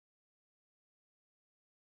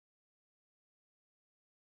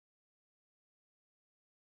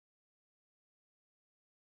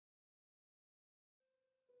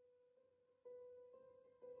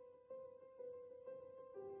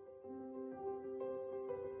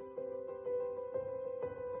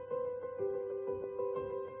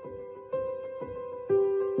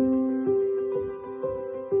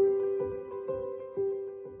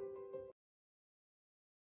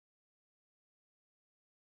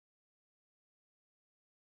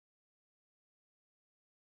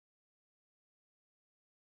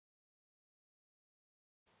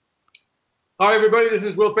Hi, everybody. This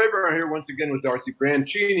is Will Faerber. I'm here once again with Darcy,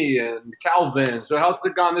 Branchini, and Calvin. So how's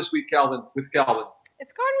it gone this week, Calvin, with Calvin?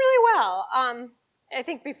 It's gone really well. I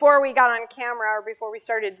think before we got on camera or before we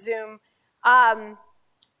started Zoom,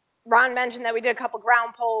 Ron mentioned that we did a couple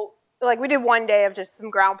ground pole, like we did one day of just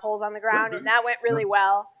some ground poles on the ground, and that went really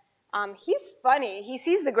well. He's funny. He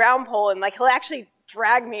sees the ground pole and like he'll actually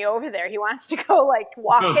drag me over there. He wants to go like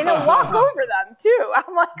walk, and he'll walk over them too.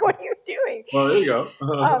 I'm like, what are you doing? Well, there you go.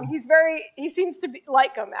 He seems to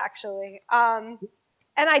like them actually. And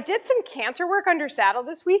I did some canter work under saddle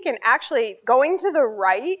this week, and actually going to the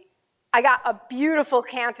right, I got a beautiful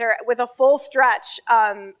canter with a full stretch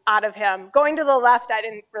out of him. Going to the left, I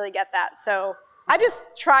didn't really get that. So I just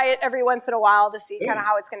try it every once in a while to see kind of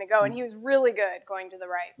how it's going to go. And he was really good going to the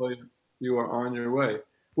right. Well, you are on your way.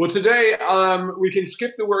 Well, today we can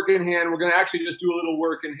skip the work in hand. We're going to actually just do a little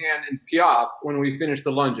work in hand and piaffe when we finish the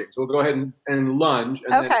lunging. So we'll go ahead and lunge.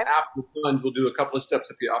 And then after the lunge, we'll do a couple of steps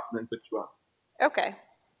of piaffe and then put you on. Okay.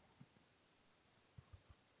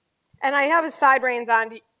 And I have his side reins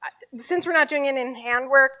on. Since we're not doing it in hand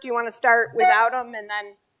work, do you want to start without him and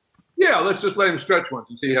then? Yeah, let's just let him stretch once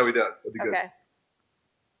and see how he does. That'd be good. Okay.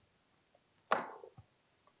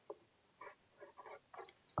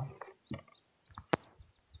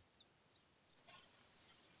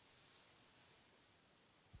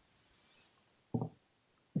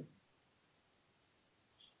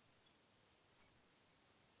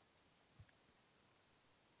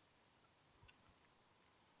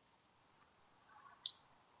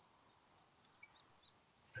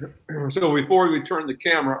 So before we turned the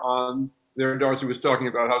camera on, there Darcy was talking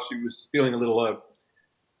about how she was feeling a little,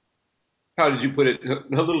 how did you put it, a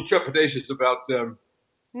little trepidatious about...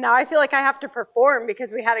 now I feel like I have to perform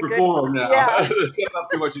because we had a perform good... now. Yeah. Step up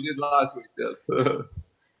to what you did last week. Yes.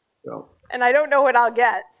 So, and I don't know what I'll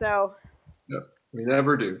get, so... No, we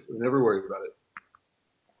never do. We never worry about it.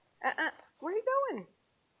 Where are you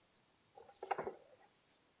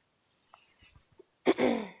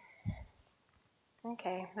going?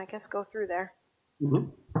 Okay, I guess go through there.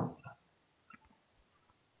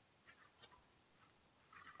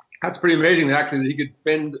 That's pretty amazing, actually, that he could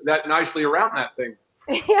bend that nicely around that thing.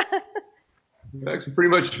 Yeah. Actually,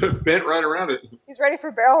 pretty much bent right around it. He's ready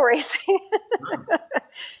for barrel racing.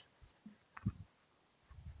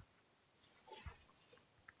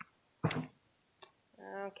 Okay,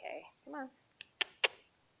 come on.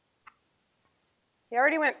 He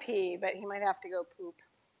already went pee, but he might have to go poop.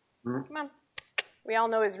 Come on. We all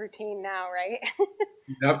know his routine now, right?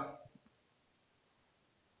 Yep.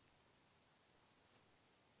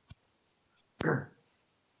 Come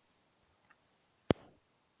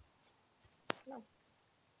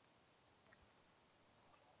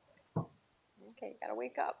on. Okay, you gotta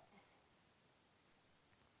wake up.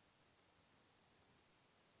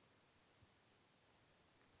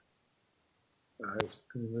 Nice.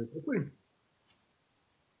 Very quickly.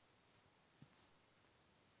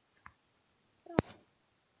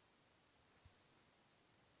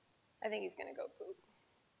 I think he's gonna go poop.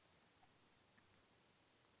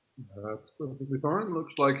 That's perfectly fine.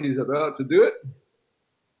 Looks like he's about to do it.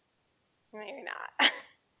 Maybe not.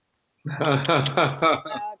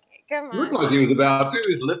 Okay, come on. Looked like he was about to.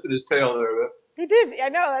 He was lifting his tail there a bit. He did. I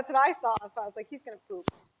know. That's what I saw. So I was like, he's gonna poop.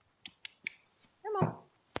 Come on.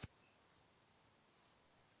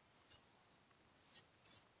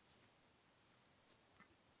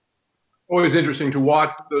 Always interesting to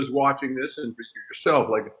watch those watching this and for yourself,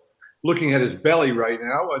 like looking at his belly right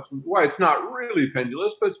now. It's not really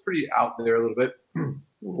pendulous, but it's pretty out there a little bit.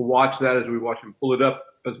 We'll watch that as we watch him pull it up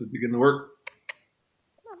as we begin the work.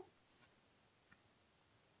 Come on.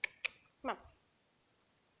 Come on.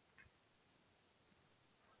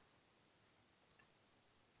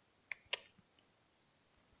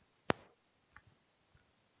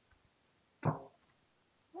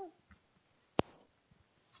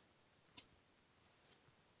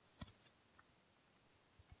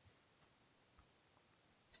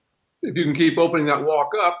 If you can keep opening that walk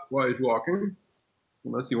up while he's walking,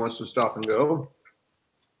 unless he wants to stop and go.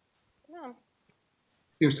 No.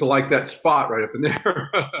 Seems to like that spot right up in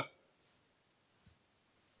there.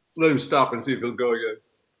 Let him stop and see if he'll go again.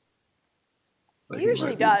 He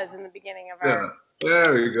usually does in the beginning of our... Yeah,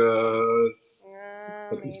 there he goes.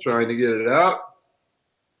 He's trying to get it out.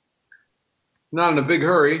 Not in a big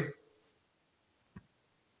hurry.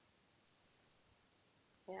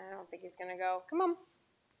 Yeah, I don't think he's going to go. Come on.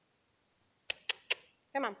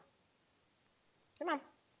 Come on. Come on.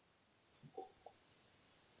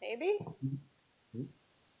 Maybe?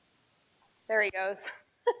 There he goes.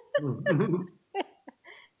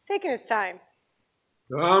 He's taking his time.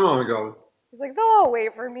 Come on, go. He's like, they'll all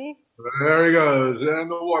wait for me. There he goes, and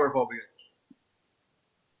the waterfall begins.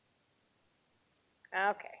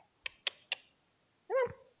 Okay. Come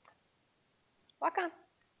on. Walk on.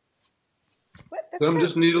 What? Some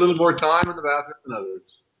just need a little more time in the bathroom than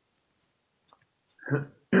others.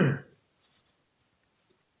 There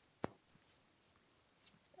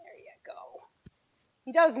you go.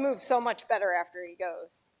 He does move so much better after he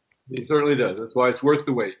goes. He certainly does. That's why it's worth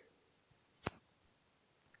the wait.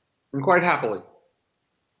 And quite happily.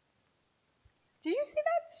 Did you see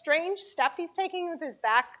that strange step he's taking with his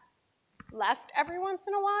back left every once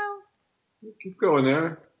in a while? Keep going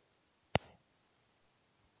there.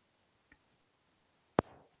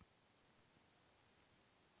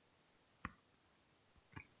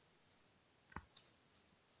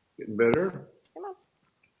 Getting better. Come on.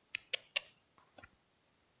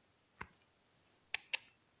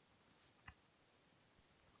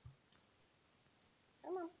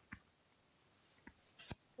 Come on.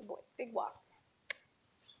 Good boy. Big walk.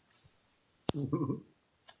 I'm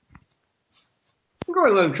going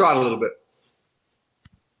to let him trot a little bit.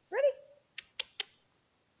 Ready?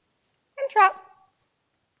 And trot.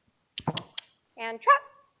 And trot.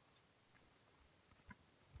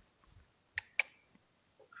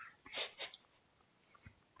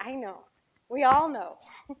 I know. We all know.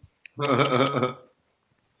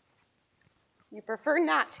 You prefer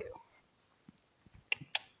not to.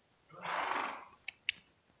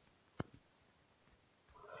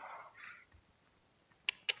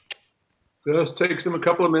 Just takes him a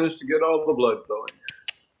couple of minutes to get all the blood flowing.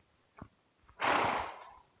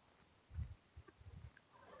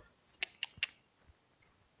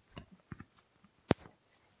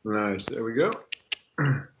 Nice, there we go.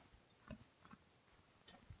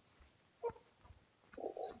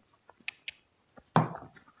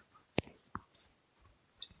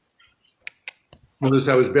 Notice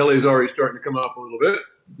how his belly's already starting to come up a little bit,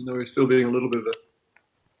 even though he's still being a little bit of a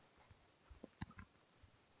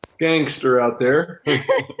gangster out there. There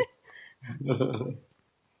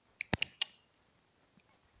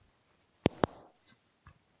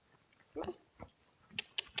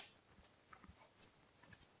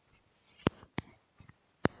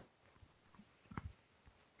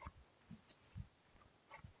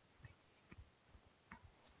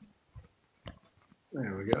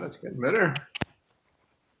we go, it's getting better.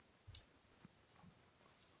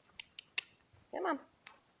 Come on.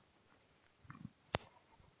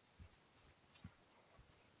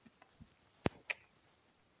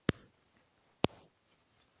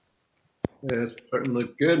 Yeah, it's starting to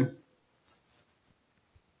look good.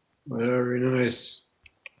 Very nice.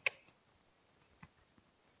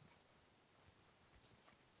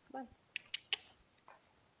 Come on.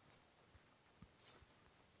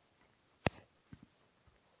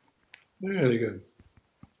 Very good.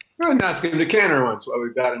 Go ahead and ask him to canter once while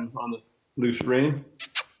we've got him on the loose rein.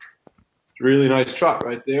 It's a really nice trot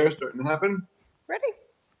right there, starting to happen. Ready?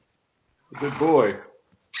 Good boy.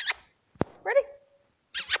 Ready?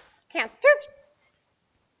 Canter.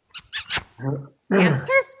 Canter.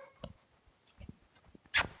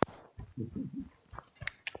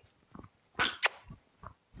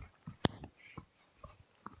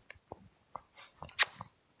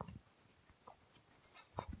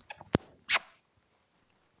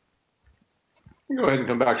 Go ahead and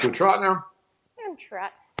come back to a trot now. And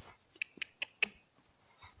trot.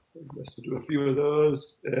 Just to do a few of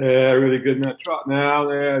those. Yeah, really good in that trot now.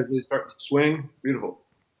 There, really starting to swing. Beautiful.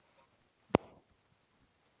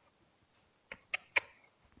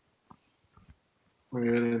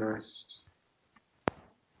 Really nice.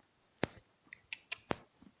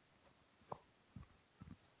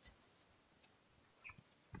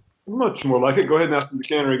 Much more like it. Go ahead and ask him to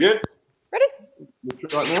canter again. Ready? The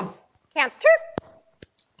trot now. Canter.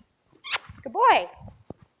 Good boy.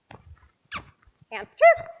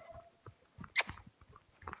 Canter.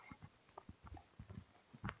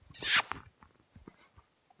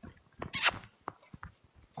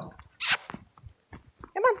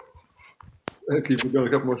 Come on. Keep it going a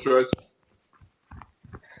couple more strides.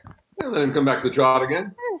 And let him come back to the trot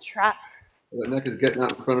again. And trot. That neck is getting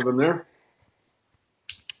out in front of him there.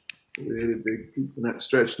 Really big keep in that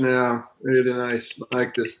stretch now. Really nice.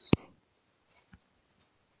 Like this.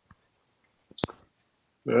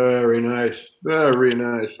 Very nice. Very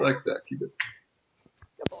nice. Like that. Keep it.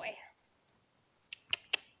 Good boy.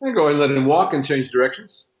 And go ahead and let him walk and change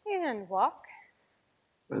directions. And walk.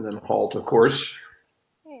 And then halt, of course.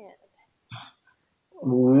 And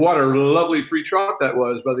What a lovely free trot that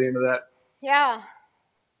was by the end of that. yeah.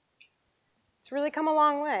 It's really come a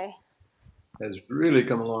long way. Has really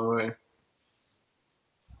come a long way.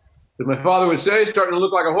 As my father would say, starting to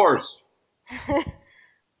look like a horse.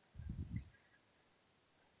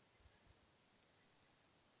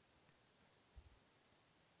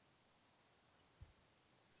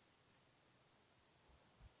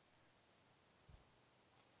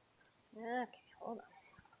 Okay, hold on.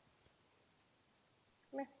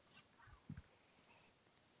 Come here.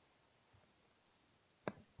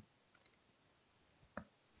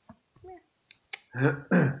 Come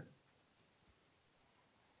here.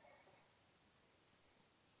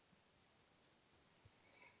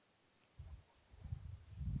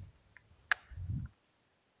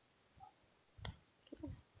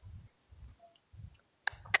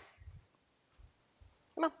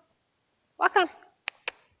 Come on. Walk on.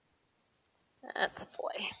 That's a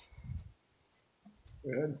boy.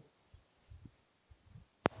 Good.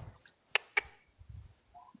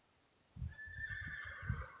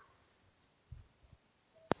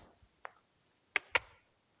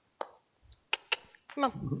 Come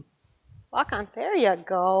on. Walk on. There you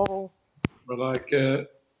go. But like, go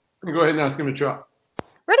ahead and ask him to trot.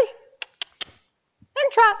 Ready?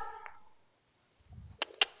 And trot.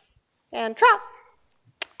 And trot.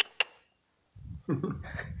 Come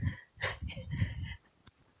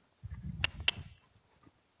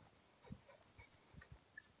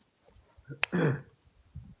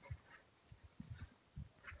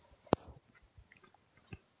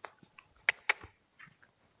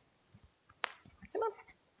on.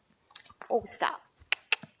 Oh, stop.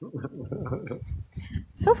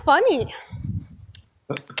 So funny.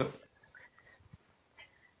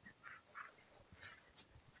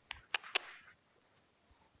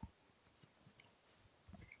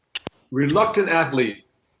 Reluctant athlete.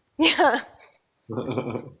 Yeah.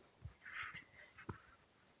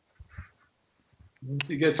 Once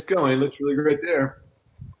he gets going, looks really great there.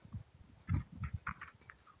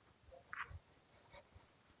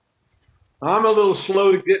 I'm a little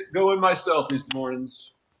slow to get going myself these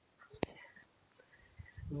mornings.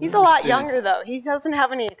 He's a lot younger, though. He doesn't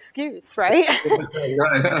have any excuse, right?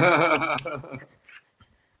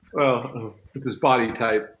 Well, it's his body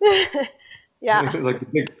type. Yeah. Like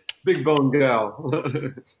a big bone gal.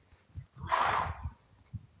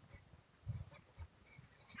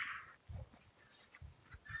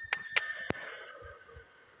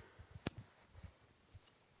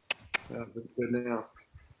 Good now.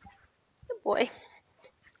 Good boy.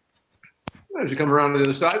 As you come around to the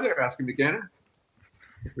other side there, ask him to canter.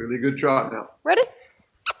 Really good trot now. Ready?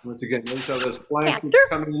 Once again, notice how those flanks Canter. are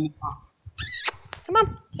coming in. Come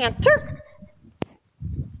on. Canter.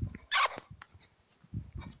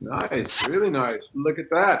 Nice, really nice. Look at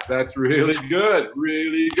that. That's really good.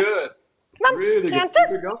 Really good. Come on. Really Canter.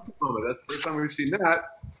 good. That's the first time we've seen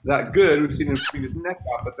that good. We've seen him swing his neck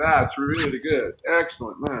out, but that's really good.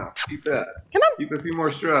 Excellent. Now, keep that. Come on. Keep a few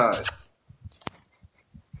more strides.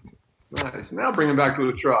 Nice. Now bring him back to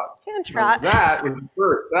a trot. And trot. Now, that was the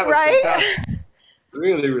first. That was right? fantastic.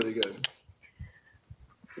 Really, really good.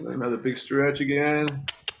 Another big stretch again. Come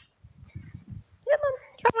on.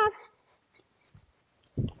 Trot on.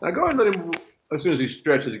 Now go ahead and let him, as soon as he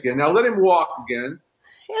stretches again. Now let him walk again.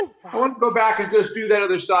 And I want to go back and just do that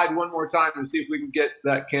other side one more time and see if we can get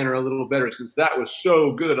that canter a little better since that was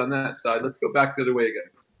so good on that side. Let's go back the other way again.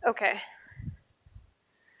 okay.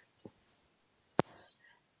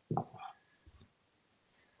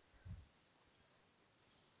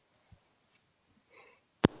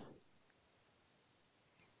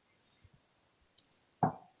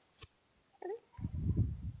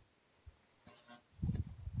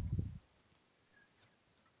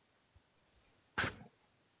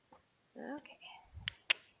 Okay.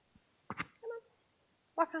 Come on.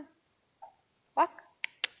 Walk on. Walk.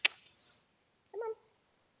 Come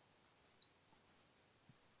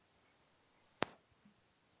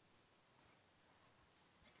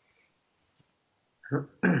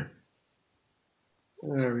on.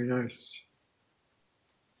 Very nice.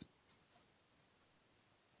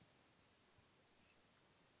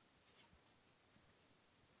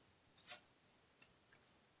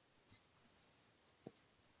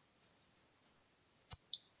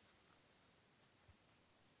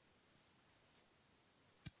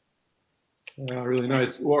 Really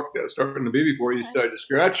nice walk there, starting to be before you started to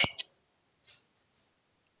scratch.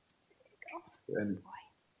 And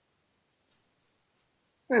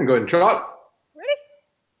go ahead and trot. Ready?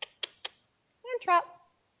 And trot.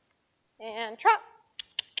 And trot.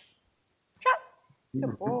 Trot.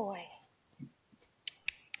 Good boy.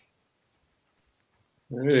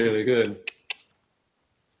 Really good.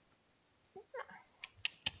 Good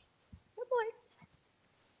boy.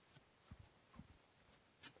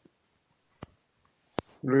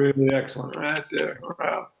 Really excellent right there.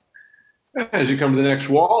 Wow. As you come to the next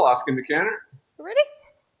wall, ask him to canter. Ready?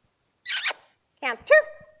 Canter.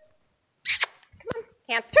 Come on.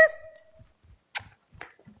 Canter.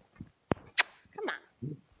 Come on.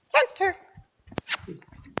 Canter.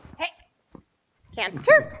 Hey.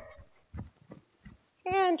 Canter.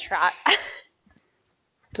 trot. All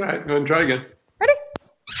right, go ahead and try again. Ready?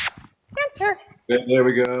 Canter. There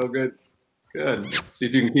we go. Good. Good. See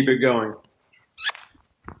if you can keep it going.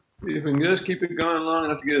 See if we can just keep it going long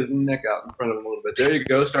enough to get his neck out in front of him a little bit. There you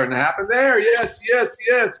go. Starting to happen. There. Yes, yes,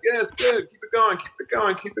 yes, yes. Good. Keep it going. Keep it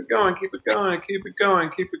going. Keep it going. Keep it going. Keep it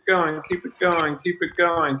going. Keep it going. Keep it going. Keep it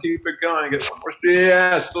going. Keep it going. Get one more.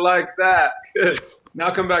 Yes, like that. Good.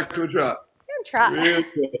 Now come back to a trot. And trot. Real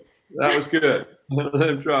good. That was good. Let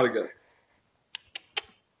him trot again.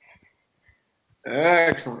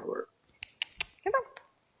 Excellent work. Come on.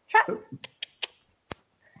 Trot.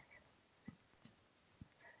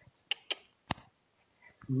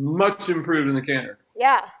 Much improved in the canter.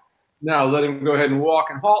 Yeah. Now let him go ahead and walk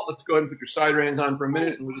and halt. Let's go ahead and put your side reins on for a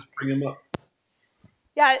minute, and we'll just bring him up.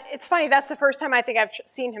 Yeah, it's funny. That's the first time I think I've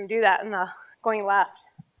seen him do that in the going left.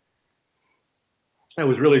 That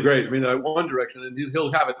was really great. I mean, one direction, and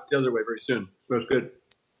he'll have it the other way very soon. So it's good.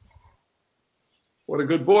 What a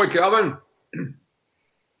good boy, Calvin.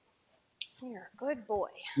 You're a good boy.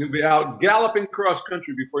 You'll be out galloping cross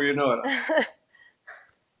country before you know it.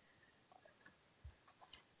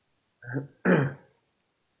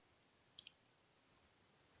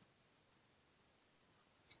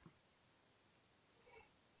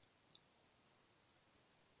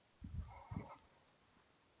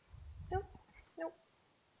 Nope. Nope.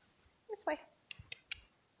 This way.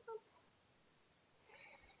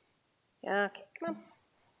 Yeah, okay, come on.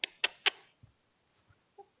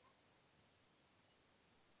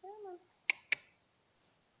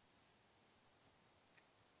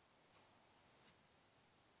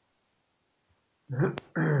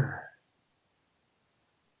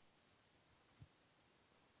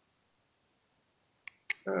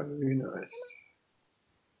 Very nice.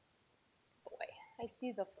 Boy, I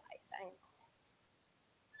see the flies. I know.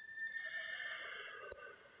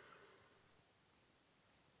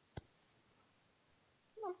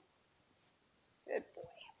 Come on. Good boy.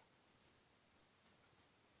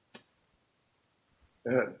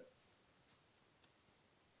 Good.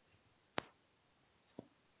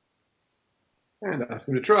 And ask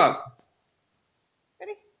him to trot.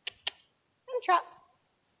 Ready? And trot.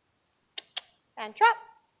 And trot.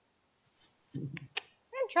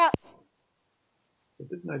 And trot.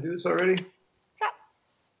 Didn't I do this already? Trot.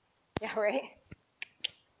 Yeah, right.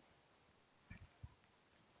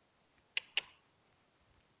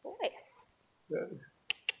 Boy. Good.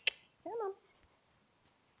 Come on.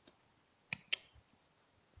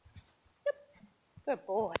 Yep. Good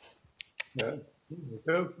boy. Good. There we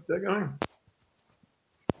go. Keep that going.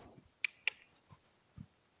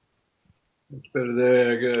 Much better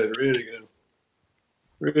there. Good. Really good.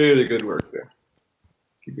 Really good work there.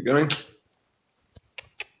 Keep it going.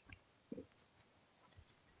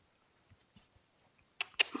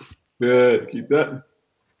 Good. Keep that.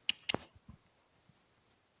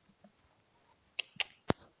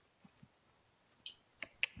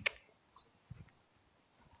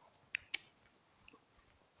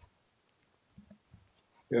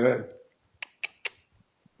 Good.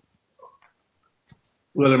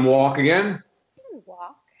 Let him walk again. And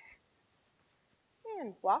walk.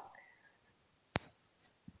 And walk.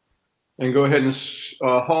 And go ahead and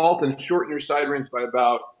halt and shorten your side reins by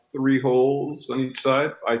about 3 holes on each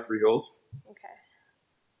side. 3 holes. Okay.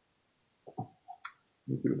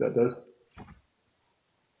 Let's see what that does.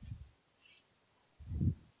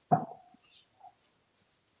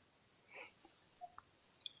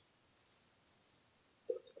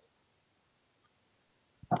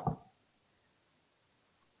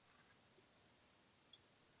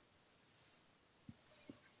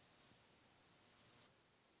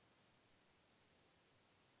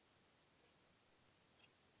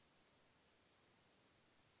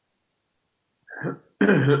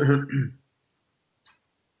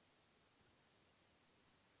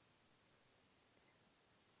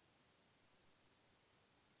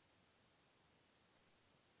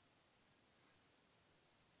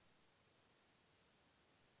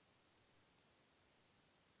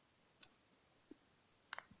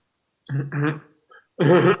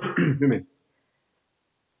 Excuse me.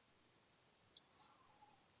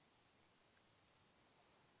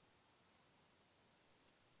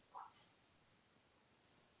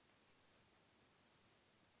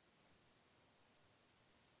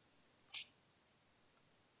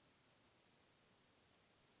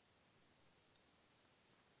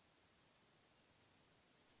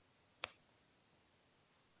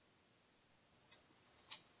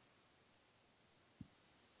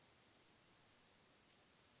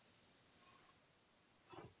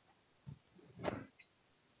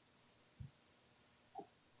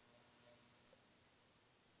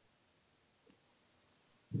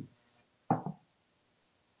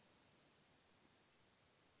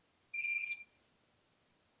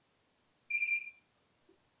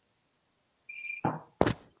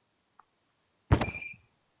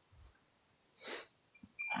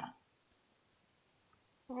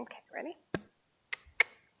 Ready?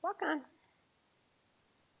 Walk on.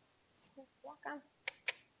 Walk on.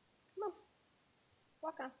 Come on.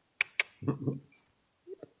 Walk on.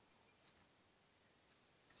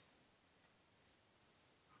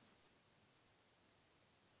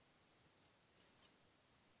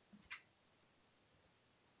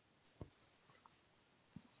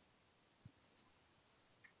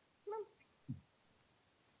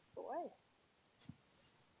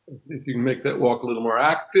 See if you can make that walk a little more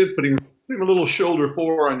active, putting a little shoulder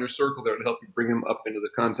forward on your circle there to help you bring him up into the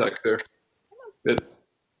contact there. Good.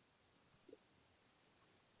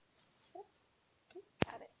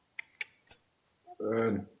 Got it.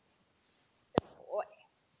 Good. Good boy.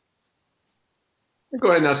 Go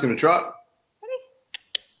ahead and ask him to trot. Ready?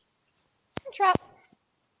 And trot.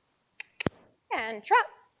 And trot.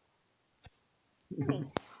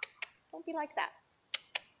 Nice. Don't be like that.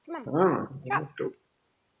 Come on. Trot. Go.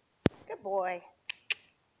 Good boy.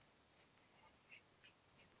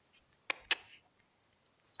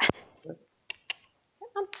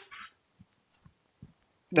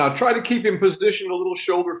 Now try to keep him positioned a little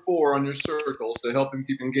shoulder forward on your circles to help him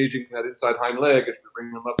keep engaging that inside hind leg as you bring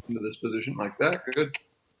him up into this position like that. Good.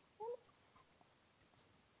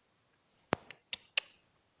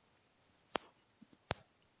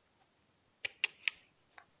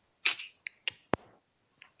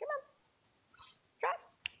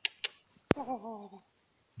 Oh,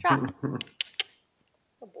 trot. Good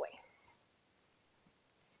boy.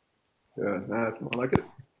 Good. That's more like it.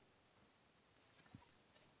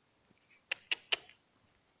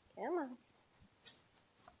 Come on.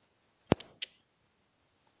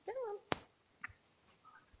 Come on.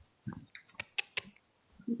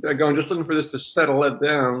 Keep that going. Just looking for this to settle it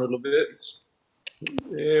down a little bit.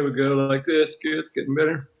 There we go. Like this. Good. It's getting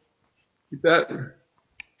better. Keep that.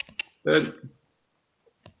 Good.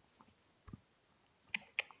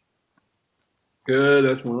 Good,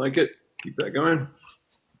 that's more like it. Keep that going.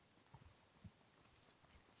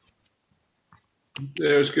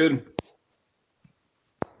 There's good.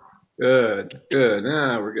 Good, good.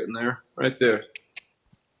 Now we're getting there, right there.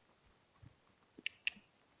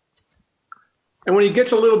 And when he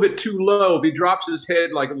gets a little bit too low, if he drops his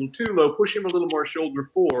head like a little too low, push him a little more shoulder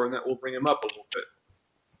forward, and that will bring him up a little bit.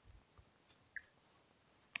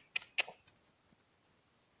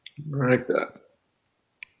 Like that.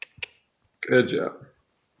 Good job.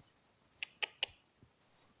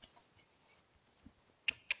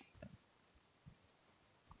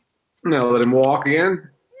 Now let him walk again.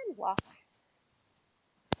 And walk.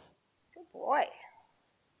 Good boy.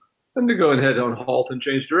 And to go ahead and halt and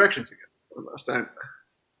change directions again. One last time.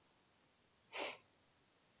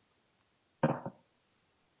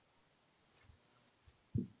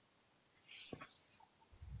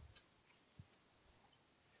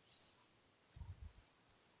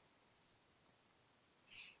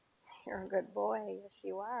 You're a good boy. Yes,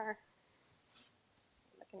 you are.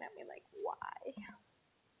 Looking at me like, why?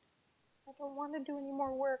 I don't want to do any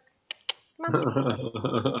more work. Come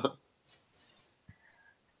on.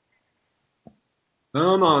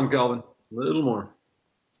 Come on, Calvin. A little more.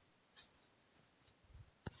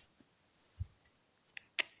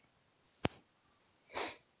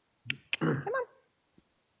 Come on.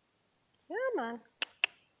 Come on.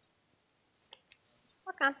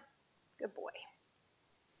 Walk on. Good boy.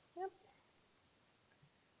 Yep.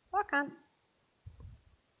 Walk on.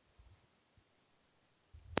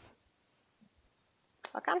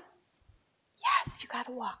 Walk on. Yes, you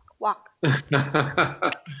gotta walk. Walk.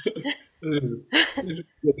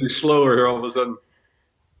 Getting slower here all of a sudden.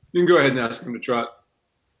 You can go ahead and ask him to trot.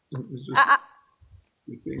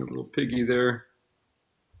 He's being a little piggy there.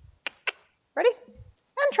 Ready?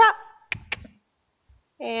 And trot.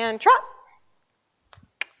 And trot.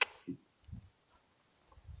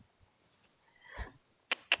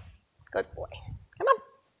 Good boy. Come on.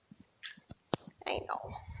 I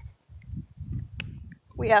know.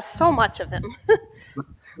 We have so much of him.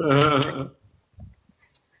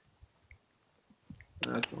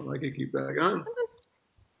 That's more like it. Keep that going.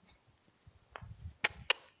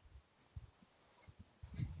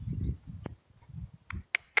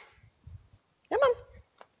 Come on.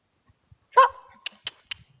 Trot.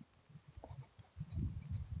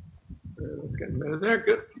 That's getting better there.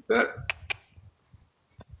 Good. Keep that.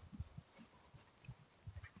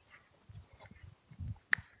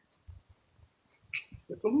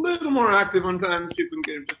 It's a little more active on time. See if we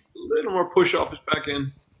can get just a little more push off his back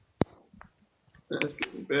end. That's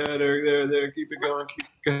getting better. There. Keep it going. Keep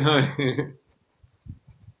it going.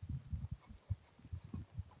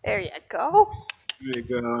 There you go. There you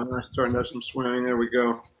go. I'm starting to have some swimming. There we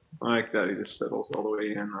go. Like that. He just settles all the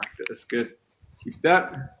way in like this. Good. Keep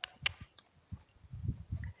that.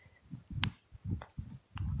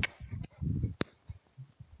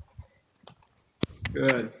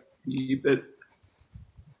 Good. Keep it.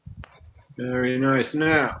 Very nice.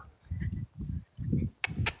 Now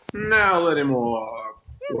let him walk.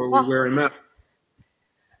 Or we wear him out.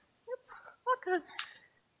 Okay.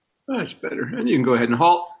 That's better. And you can go ahead and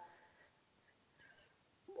halt.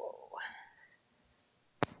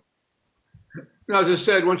 Now, as I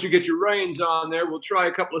said, once you get your reins on there, we'll try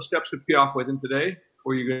a couple of steps of piaffe with him today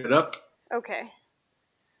before you get up. Okay.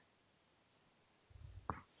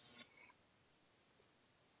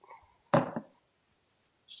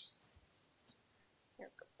 You're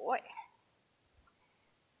a good boy.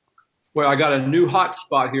 Well, I got a new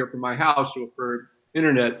hotspot here for my house for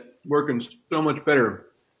internet, working so much better.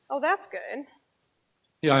 Oh, that's good.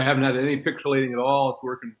 Yeah, I haven't had any pixelating at all. It's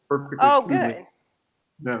working perfectly. Oh, smoothly. good.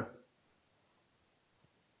 Yeah.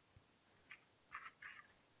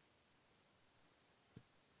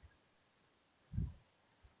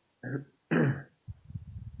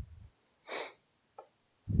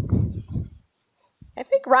 I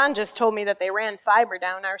think Ron just told me that they ran fiber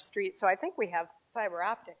down our street, so I think we have fiber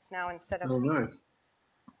optics now instead of... Oh, nice.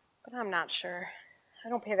 But I'm not sure. I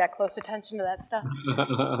don't pay that close attention to that stuff.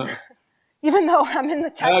 Even though I'm in the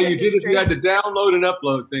tech industry. You did if you had to download and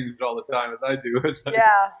upload things all the time, as I do. It's like,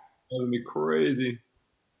 yeah. That would be crazy.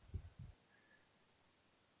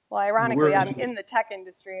 Well, ironically, I'm in the tech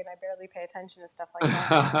industry, and I barely pay attention to stuff like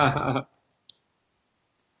that.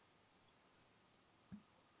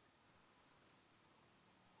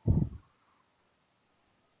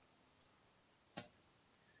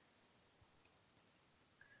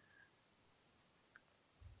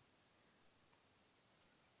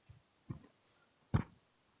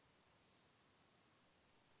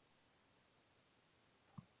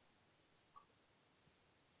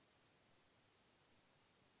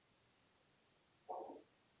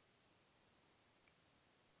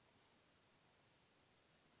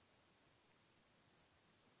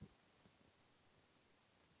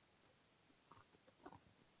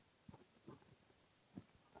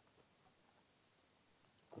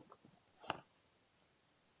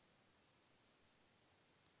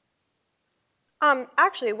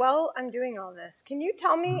 Actually, while I'm doing all this, can you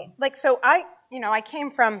tell me, like, so I came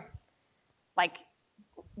from, like,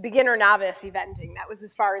 beginner novice eventing. That was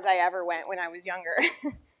as far as I ever went when I was younger.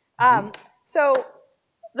 So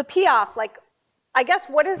the piaffe, like, I guess,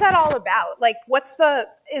 what is that all about? Like,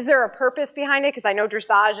 is there a purpose behind it? Because I know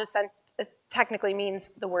dressage technically means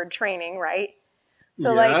the word training, right?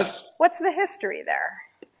 So, yes. like, what's the history there?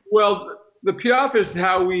 Well, the piaffe is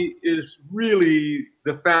really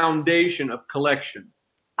the foundation of collection.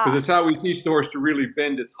 Because it's how we teach the horse to really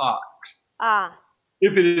bend its hocks.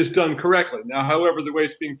 If it is done correctly. Now, however, the way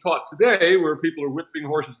it's being taught today, where people are whipping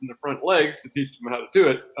horses in the front legs to teach them how to do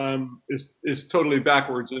it, is totally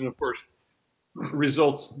backwards. And of course,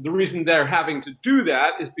 results. The reason they're having to do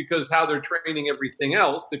that is because how they're training everything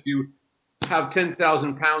else. If you have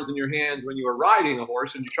 10,000 pounds in your hands when you are riding a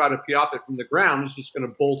horse and you try to piaffe it from the ground, it's just going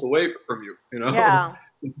to bolt away from you, you know? Yeah.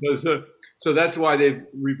 So that's why they've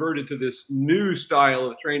reverted to this new style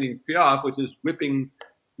of training piaffe, which is whipping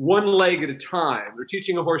one leg at a time. They're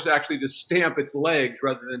teaching a horse actually to stamp its legs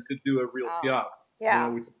rather than to do a real piaffe. Yeah.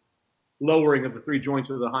 You know, lowering of the three joints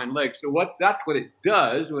of the hind leg. So that's what it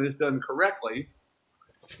does when it's done correctly,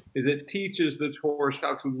 is it teaches this horse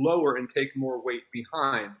how to lower and take more weight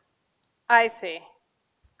behind. I see.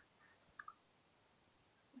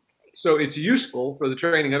 So it's useful for the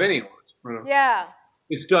training of any horse. You know? Yeah.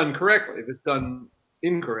 It's done correctly. If it's done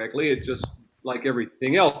incorrectly, it's just like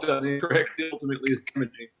everything else done incorrectly, ultimately is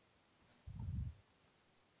damaging.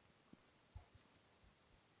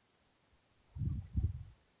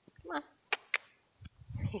 Come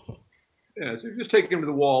on. Yeah, so just take him to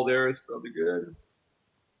the wall there. It's probably good.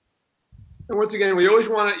 And once again, you always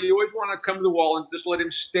want to come to the wall and just let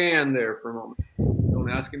him stand there for a moment.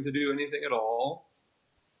 Don't ask him to do anything at all.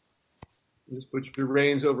 Just put your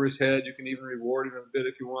reins over his head. You can even reward him a bit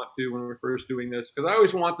if you want to when we're first doing this, because I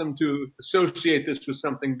always want them to associate this with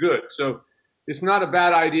something good. So it's not a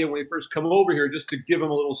bad idea when you first come over here just to give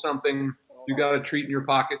them a little something. You got a treat in your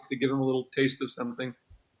pocket to give them a little taste of something.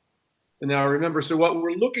 And now remember, so what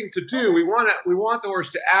we're looking to do, we want the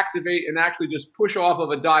horse to activate and actually just push off of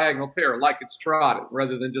a diagonal pair like it's trotted,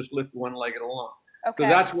 rather than just lift one-legged along. Okay. So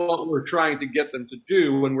that's what we're trying to get them to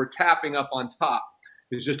do when we're tapping up on top,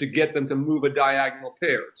 is just to get them to move a diagonal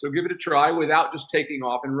pair. So give it a try without just taking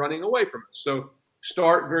off and running away from it. So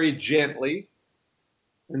start very gently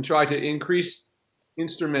and try to increase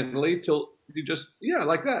instrumentally till you just, yeah,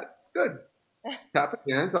 like that. Good. Tap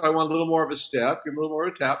again. So I want a little more of a step. Give him a little more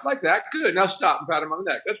of a tap. Like that. Good. Now stop and pat him on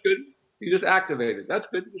the neck. That's good. You just activated. That's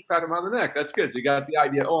good. Just pat him on the neck. That's good. You got the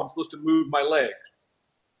idea, oh, I'm supposed to move my legs.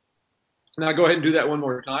 Now go ahead and do that one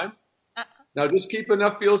more time. Now just keep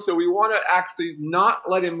enough feel. So we want to actually not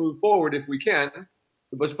let him move forward if we can,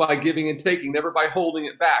 but by giving and taking, never by holding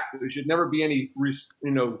it back. So there should never be any,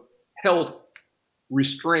 held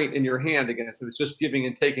restraint in your hand against it. It's just giving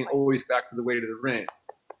and taking, always back to the weight of the rein.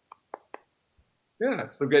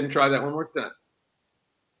 Yeah, so go ahead and try that one more time.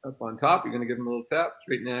 Up on top, you're going to give him a little tap,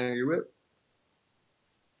 straighten out your whip.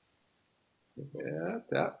 Yeah,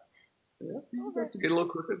 tap. Yeah, you have to get a little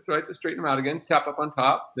crooked. Try to straighten them out again. Tap up on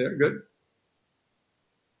top. There, good.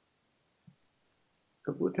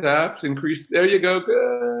 Couple of taps. Increase. There you go.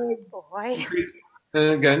 Good. Boy. Increase.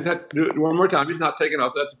 And again, do it one more time. He's not taking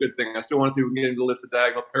off, so that's a good thing. I still want to see if we can get him to lift the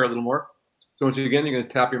diagonal pair a little more. So once again, you're going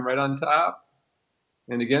to tap him right on top.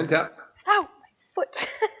 And again, tap. Ow, my foot.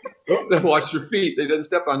 Oh, then watch your feet. They didn't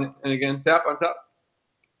step on it. And again, tap on top.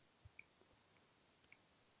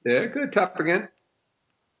 There, good. Tap again.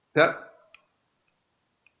 Tap.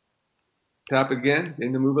 Tap again.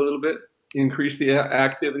 And to move a little bit. Increase the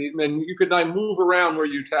activity. And you could now move around where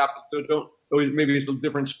you tap it. So don't always, maybe it's a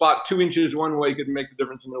different spot. 2 inches one way could make the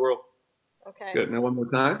difference in the world. Okay. Good. Now one more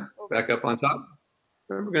time. Over. Back up on top.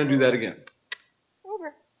 And we're going to do that again.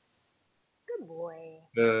 Over. Good boy.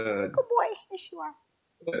 Good. Good boy. Yes, you are.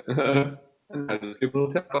 And I just give a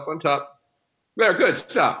little tap up on top. There, good.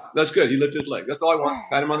 Stop. That's good. He lifted his leg. That's all I want.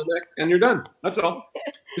 Pat him on the neck, and you're done. That's all.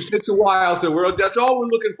 Just takes a while. So that's all we're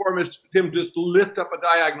looking for him is him just to lift up a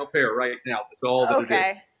diagonal pair right now. That's all that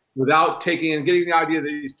it is. Without taking and getting the idea that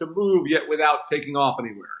he's to move, yet without taking off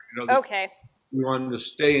anywhere. Okay. We want him to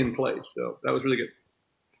stay in place. So that was really good.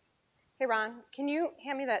 Hey, Ron, can you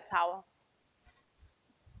hand me that towel?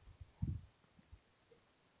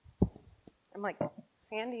 I'm like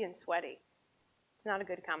sandy and sweaty. It's not a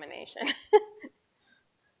good combination.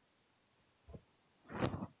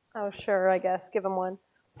 Oh, sure, I guess. Give him one.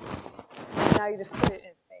 Now you just put it in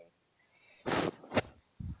his face.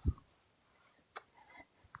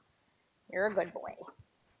 You're a good boy.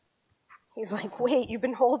 He's like, wait, you've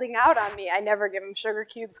been holding out on me. I never give him sugar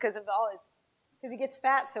cubes because he gets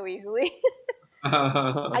fat so easily.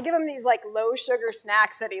 I give him these like low sugar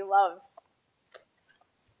snacks that he loves.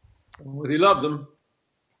 Well, he loves them.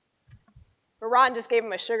 But Ron just gave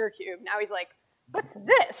him a sugar cube. Now he's like, what's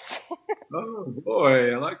this? Oh,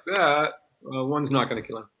 boy, I like that. Well, one's not going to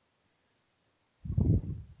kill him.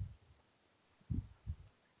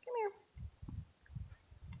 Come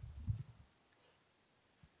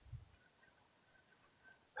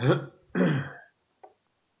here.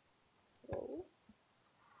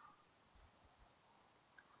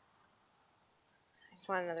 I just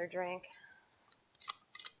want another drink.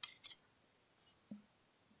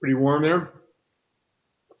 Pretty warm there.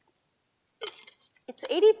 It's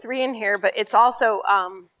 83 in here, but it's also,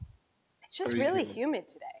 it's just really humid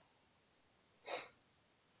today.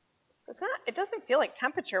 It doesn't feel like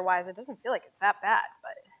temperature-wise, it doesn't feel like it's that bad,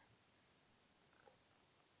 but.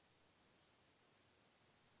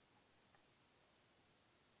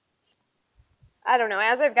 I don't know,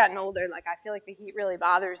 as I've gotten older, like I feel like the heat really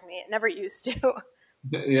bothers me. It never used to.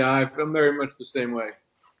 Yeah, I feel very much the same way.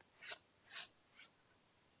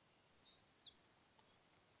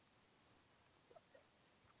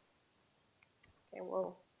 Okay,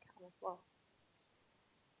 whoa. Whoa.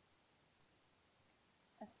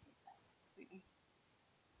 Let's see this, sweetie.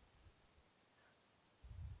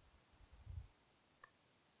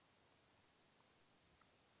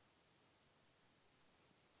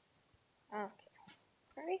 Okay.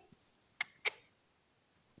 Ready?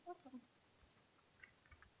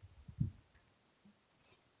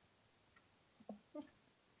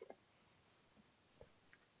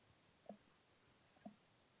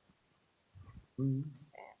 You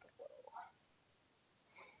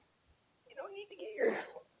don't need to get your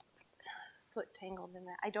foot tangled in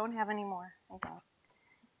that. I don't have any more.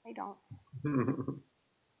 I don't.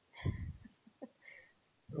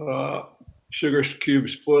 Sugar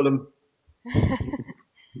cubes spoil them.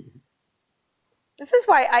 This is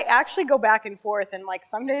why I actually go back and forth, and like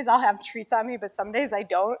some days I'll have treats on me, but some days I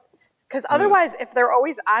don't. Because otherwise, if they're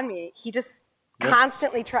always on me, he just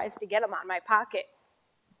constantly tries to get them on my pocket.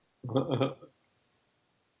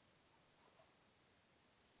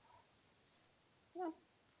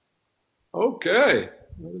 Okay,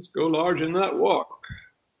 let's go large in that walk.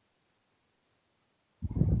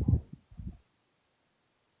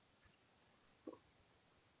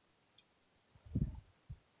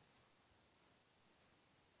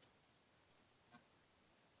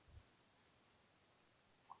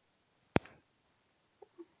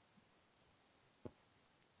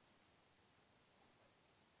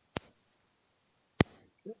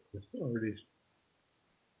 It's already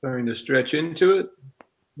starting to stretch into it.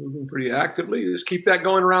 Moving pretty actively. Just keep that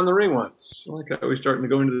going around the ring once. I like how we're starting to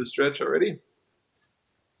go into the stretch already.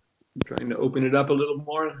 I'm trying to open it up a little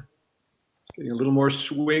more. Getting a little more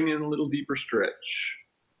swing and a little deeper stretch.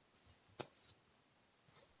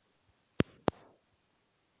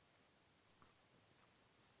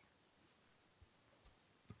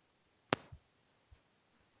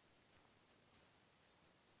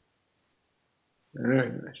 Very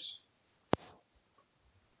nice.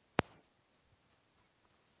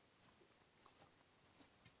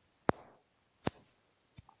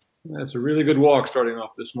 That's a really good walk starting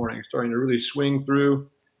off this morning. Starting to really swing through.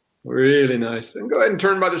 Really nice. And go ahead and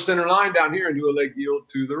turn by the center line down here and do a leg yield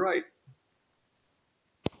to the right.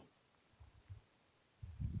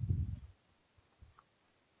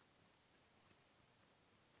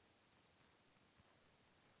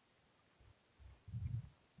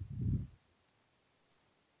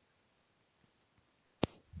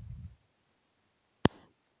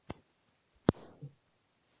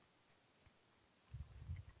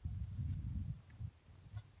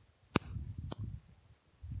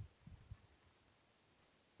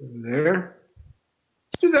 There.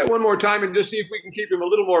 Let's do that one more time and just see if we can keep him a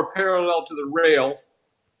little more parallel to the rail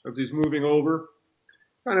as he's moving over.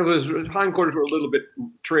 Kind of his hindquarters were a little bit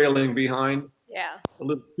trailing behind. Yeah. A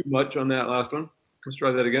little too much on that last one. Let's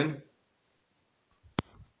try that again.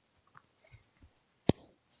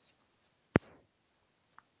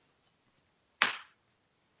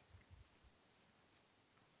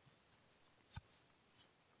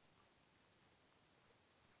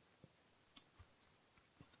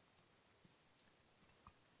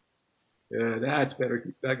 Yeah, that's better.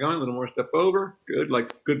 Keep that going. A little more step over. Good.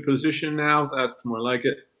 Like good position now. That's more like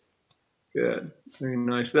it. Good. Very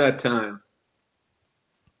nice that time.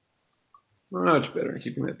 Much better.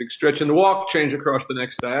 Keeping that big stretch in the walk. Change across the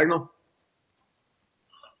next diagonal.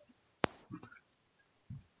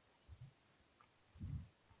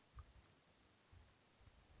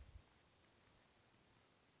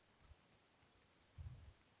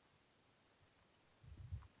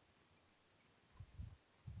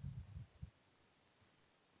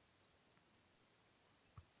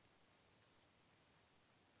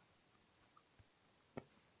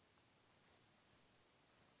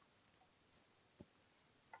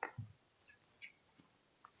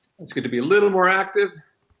 It's good to be a little more active.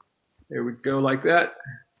 There we go, like that.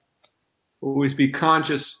 Always be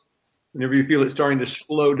conscious whenever you feel it starting to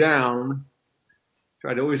slow down.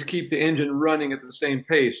 Try to always keep the engine running at the same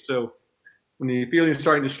pace. So when you feel you're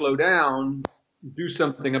starting to slow down, do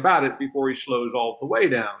something about it before he slows all the way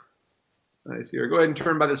down. Nice here. Go ahead and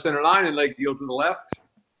turn by the center line and leg yield to the left.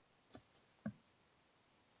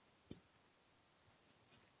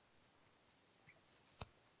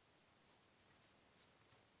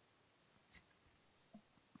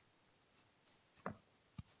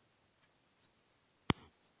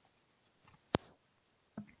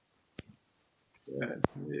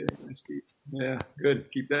 Yeah,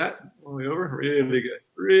 good. Keep that all the way over. Really good.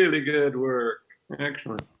 Really good work.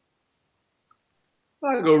 Excellent.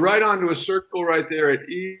 I'll go right onto a circle right there at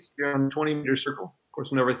ease, on the 20-meter circle. Of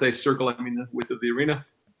course, whenever I say circle, I mean the width of the arena.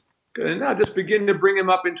 Good. And now just begin to bring him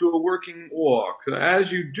up into a working walk. So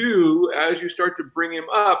as you do, as you start to bring him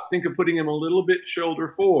up, think of putting him a little bit shoulder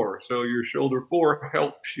fore. So your shoulder fore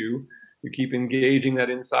helps you. You keep engaging that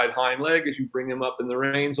inside hind leg as you bring him up in the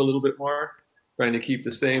reins a little bit more. Trying to keep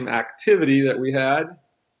the same activity that we had.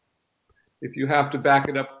 If you have to back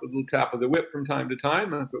it up with a little tap of the whip from time to time,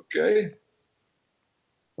 that's okay.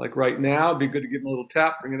 Like right now, it'd be good to give him a little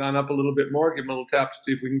tap, bring it on up a little bit more, give him a little tap to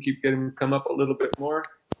see if we can keep getting him to come up a little bit more.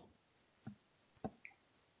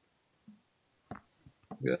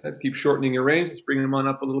 Good. Keep shortening your reins. Let's bring him on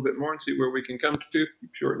up a little bit more and see where we can come to.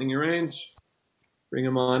 Keep shortening your reins. Bring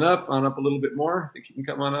him on up a little bit more. I think you can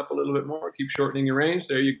come on up a little bit more. Keep shortening your reins.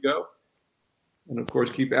 There you go. And of course,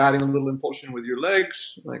 keep adding a little impulsion with your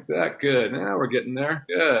legs, like that. Good. Now we're getting there.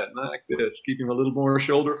 Good. Like this. Keeping a little more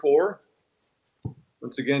shoulder fore.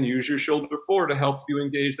 Once again, use your shoulder fore to help you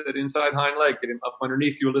engage that inside hind leg. Get him up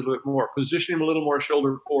underneath you a little bit more. Position him a little more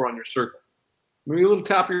shoulder fore on your circle. Maybe a little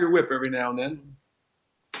tap of your whip every now and then.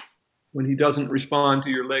 When he doesn't respond to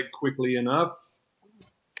your leg quickly enough.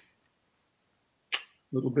 A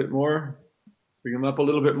little bit more. Bring him up a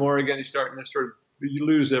little bit more. Again, he's starting to sort of, you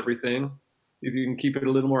lose everything. If you can keep it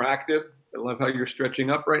a little more active. I love how you're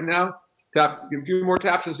stretching up right now. Tap, give a few more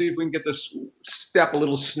taps and see if we can get this step a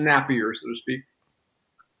little snappier, so to speak.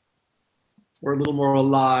 Or a little more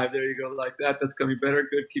alive. There you go, like that. That's going to be better.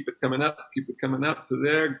 Good. Keep it coming up. Keep it coming up to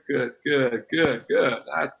there. Good, good, good, good.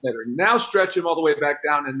 That's better. Now stretch him all the way back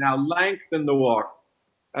down and now lengthen the walk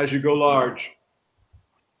as you go large.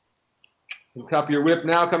 The top of your whip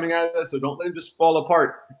now coming out of this, so don't let him just fall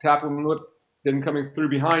apart. Tap him with, get him coming through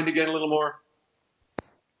behind again a little more.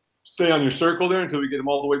 Stay on your circle there until we get him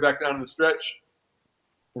all the way back down to the stretch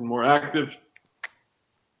and more active.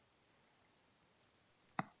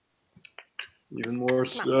 Even more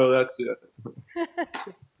slow, that's it.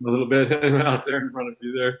 A little bit out there in front of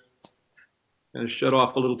you there. And shut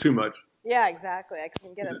off a little too much. Yeah, exactly. I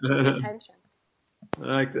couldn't get his attention. I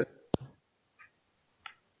like that.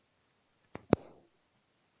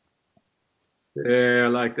 Yeah, I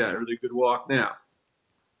like that. Really good walk now.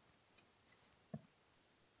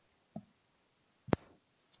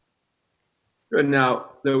 Good.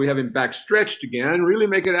 Now that we have him back stretched again, really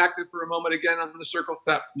make it active for a moment again on the circle.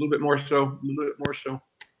 Tap a little bit more so, a little bit more so.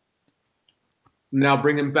 Now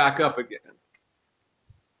bring him back up again.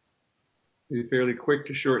 Be fairly quick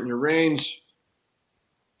to shorten your range.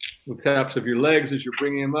 Little taps of your legs as you're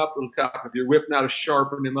bringing him up. Little tap of your whip now to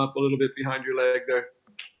sharpen him up a little bit behind your leg there.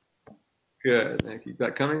 Good. Now keep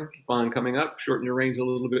that coming. Keep on coming up. Shorten your range a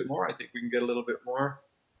little bit more. I think we can get a little bit more.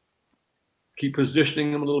 Keep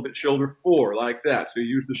positioning him a little bit shoulder 4 like that. So you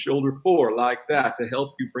use the shoulder 4 like that to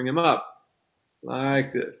help you bring him up.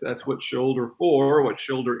 Like this. That's what shoulder 4, what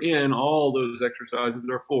shoulder in, all those exercises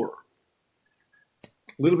are for.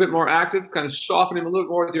 A little bit more active, kind of soften him a little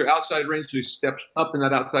more with your outside range so he steps up in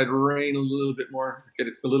that outside range a little bit more. Get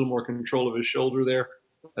a little more control of his shoulder there.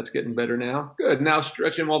 That's getting better now. Good. Now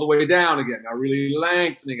stretch him all the way down again. Now really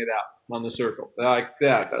lengthening it out on the circle. Like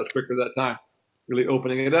that. That was quicker that time. Really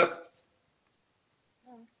opening it up.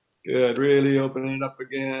 Good. Really opening it up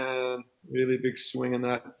again. Really big swing in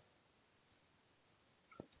that.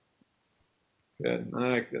 Good. I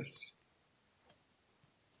like this.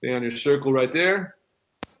 Stay on your circle right there.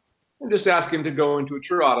 And just ask him to go into a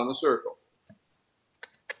trot on the circle.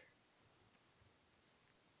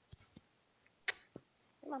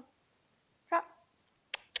 Come on. Trot.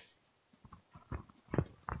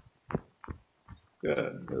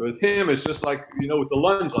 Good. With him, it's just like, you know, with the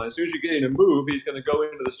lunge line. As soon as you get him to move, he's going to go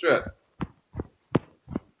into the stretch.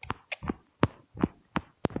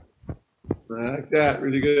 Like that.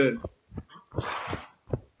 Really good.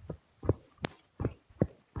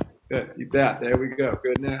 Good. Keep that. There we go.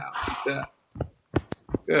 Good now. Keep that.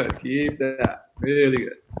 Good. Keep that. Really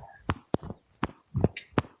good.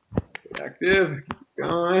 Get active. Keep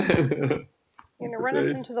going. You're going to run us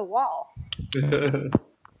into the wall.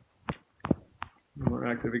 More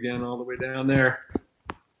active again all the way down there.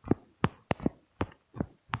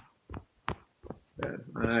 Good.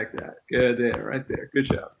 I like that. Good there. Right there. Good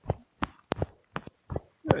job.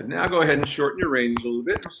 Good. Now go ahead and shorten your range a little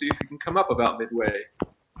bit and see if you can come up about midway.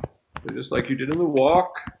 So just like you did in the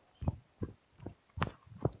walk.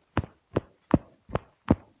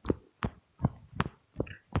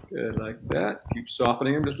 Good, like that. Keep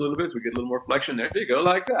softening him just a little bit so we get a little more flexion. There you go,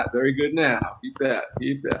 like that. Very good now. Keep that,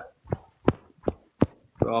 keep that.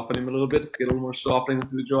 Soften him a little bit, get a little more softening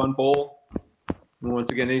through the jaw and pole. And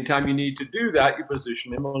once again, anytime you need to do that, you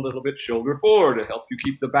position him a little bit shoulder forward to help you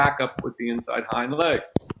keep the back up with the inside hind leg.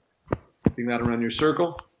 Keeping that around your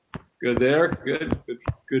circle. Good there, good,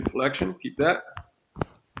 good flexion. Keep that.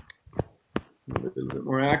 A little bit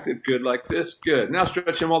more active, good like this, good. Now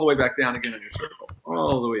stretch him all the way back down again in your circle,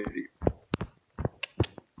 all the way deep.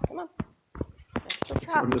 Come on. Let's still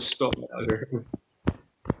trot. I'm going to stop out here.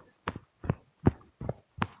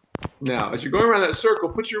 Now, as you're going around that circle,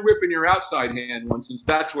 put your whip in your outside hand one, since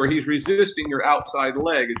that's where he's resisting your outside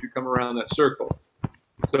leg as you come around that circle.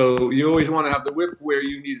 So you always want to have the whip where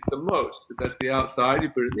you need it the most. If that's the outside, you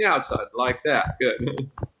put it in the outside, like that. Good.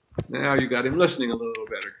 Now you got him listening a little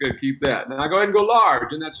better. Good, keep that. Now go ahead and go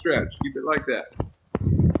large in that stretch. Keep it like that.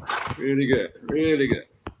 Really good, really good.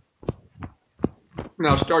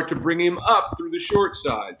 Now start to bring him up through the short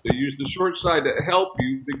side. So use the short side to help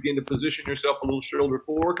you begin to position yourself a little shoulder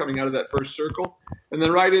forward, coming out of that first circle. And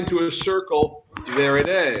then right into a circle there at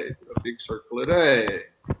A. A big circle at A.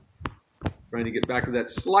 Trying to get back to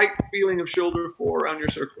that slight feeling of shoulder 4 around your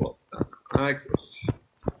circle. Like this.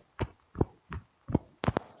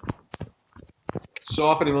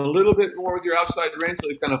 Soften him a little bit more with your outside range, so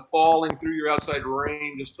he's kind of falling through your outside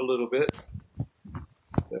range just a little bit.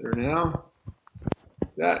 Better now.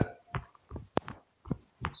 That.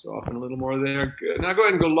 Soften a little more there. Good. Now go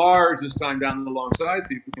ahead and go large this time down the long side.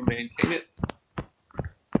 See if we can maintain it.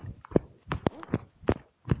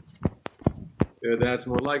 Good, that's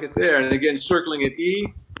more like it there. And again, circling at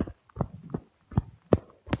E.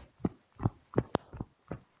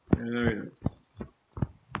 Very nice.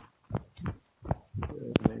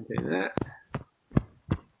 Good, maintain that.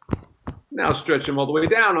 Now stretch them all the way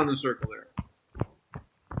down on the circle there.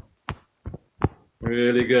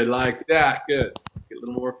 Really good, like that, good. Get a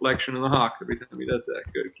little more flexion in the hock every time he does that.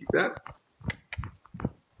 Good, keep that.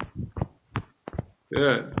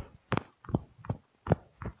 Good.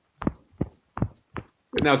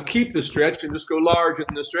 Now keep the stretch and just go large in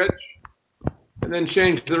the stretch. And then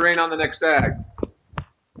change the rein on the next ag.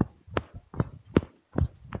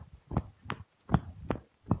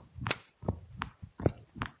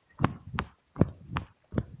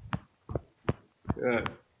 Good.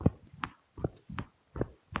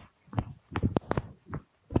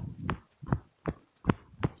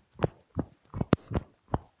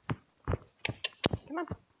 Come on.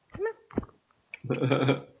 Come on.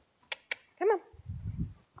 Come on.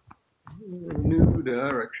 New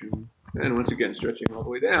direction. And once again, stretching all the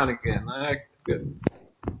way down again. Like, good.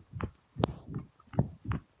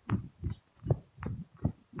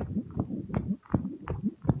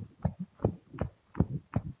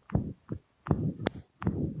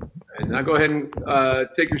 And now go ahead and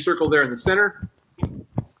take your circle there in the center.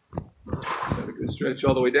 Got a good stretch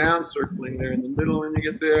all the way down, circling there in the middle when you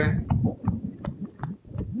get there.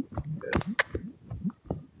 Good.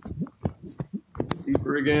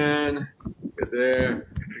 Deeper again. Good there.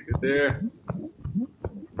 Good there.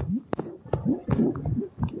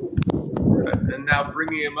 Right. And now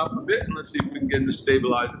bringing him up a bit, and let's see if we can get him to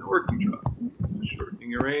stabilize in the working trot. Shortening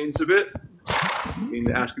your reins a bit. You need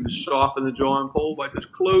to ask him to soften the jaw and pull by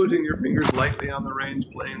just closing your fingers lightly on the reins,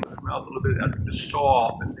 playing with his mouth a little bit. Ask him to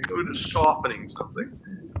soften. Go to softening something,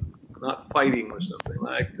 not fighting with something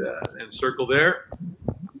like that. And circle there.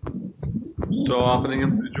 Softening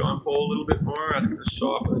him through the jaw and pull a little bit more. Ask him to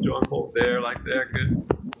soften the jaw and pull there, like that. Good.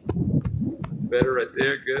 Better right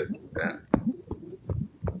there. Good. Yeah.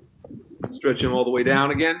 Stretch him all the way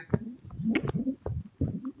down again.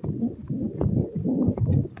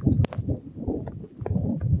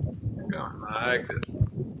 Like this.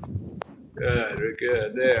 Good, very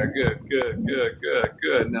good. There, good, good, good, good,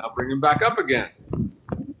 good. Now bring him back up again.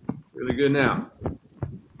 Really good now.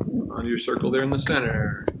 On your circle there in the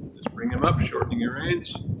center. Just bring him up, shortening your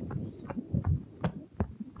reins.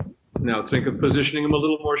 Now think of positioning him a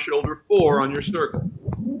little more shoulder 4 on your circle.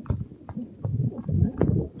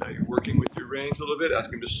 Now you're working with your reins a little bit.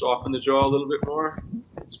 Ask him to soften the jaw a little bit more.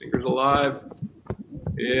 His fingers alive.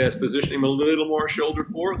 Yes, position him a little more shoulder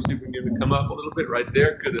 4. Let's see if we can get him to come up a little bit right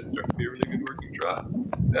there. Good. It's starting to be a really good working trot.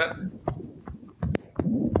 That.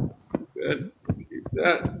 Good. Keep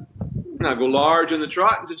that. Now go large in the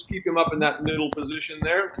trot and just keep him up in that middle position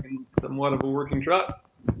there, in somewhat of a working trot.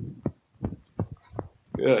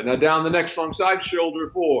 Good. Now down the next long side, shoulder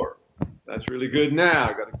 4. That's really good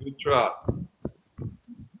now. Got a good trot.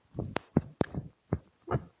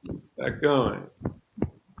 Keep that going.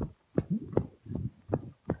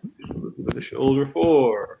 With the shoulder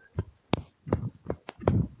 4.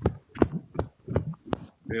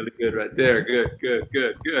 Really good right there. Good, good,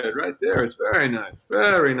 good, good. Right there. It's very nice.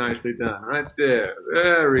 Very nicely done. Right there.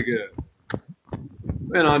 Very good.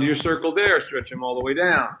 And onto your circle there. Stretch him all the way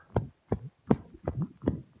down.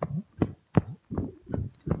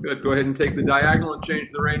 Good. Go ahead and take the diagonal and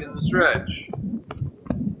change the rein in the stretch.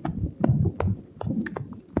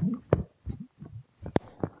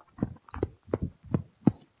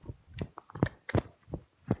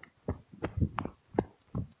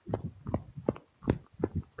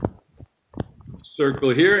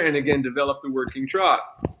 Circle here, and again, develop the working trot.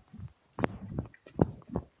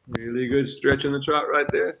 Really good stretch in the trot right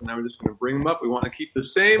there. So now we're just going to bring him up. We want to keep the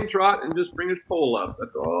same trot and just bring his pole up.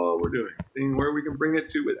 That's all we're doing. Seeing where we can bring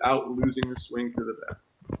it to without losing the swing to the back.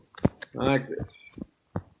 Like this.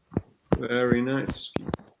 Very nice.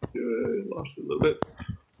 Good. Lost it a little bit.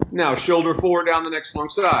 Now, shoulder 4 down the next long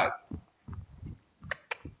side.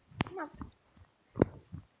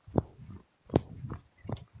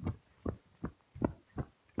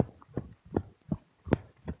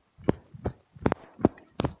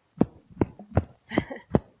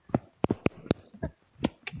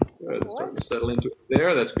 Good. Starting to settle into it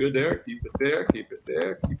there. That's good there. Keep it there. Keep it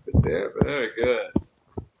there. Keep it there. Very good.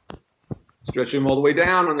 Stretch him all the way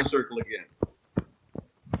down on the circle again.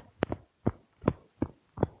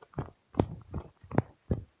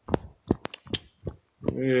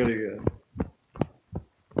 Really good.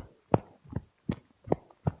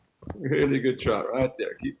 Really good trot right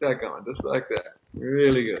there. Keep that going, just like that.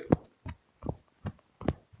 Really good.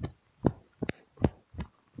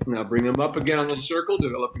 Now bring him up again on the circle,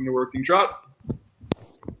 developing the working trot.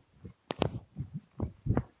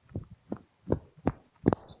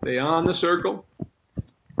 Stay on the circle.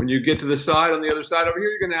 When you get to the side, on the other side over here,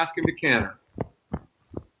 you're going to ask him to canter.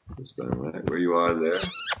 Just right where you are there.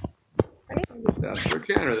 Just ask for a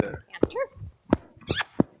canter there.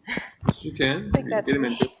 you can. I think that's Get him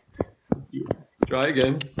into it. Try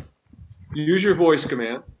again. Use your voice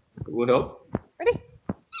command. It will help. Ready?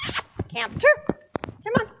 Canter.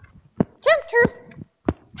 Come on. Canter.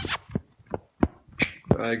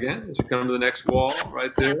 Try again. As you come to the next wall,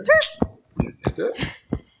 right there. Canter.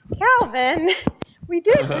 Calvin, we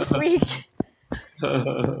did it this week.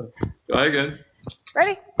 Try again.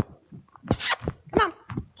 Ready? Come on.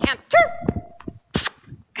 Canter.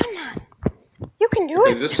 Come on. You can do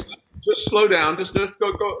it. Just slow down. Just go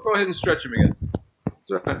ahead and stretch him again.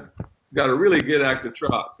 That's right. Got a really good active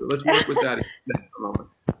trot. So let's work with that again for a moment.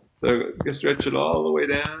 So stretch it all the way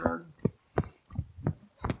down.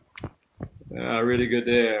 Really good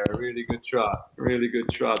there. Really good trot. Really good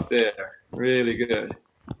trot there. Really good.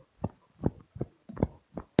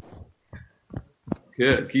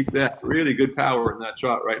 Good. Keep that. Really good power in that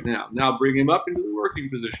trot right now. Now bring him up into the working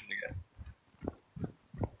position again.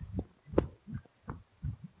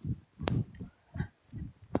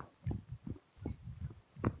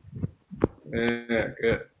 Yeah,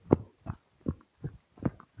 good.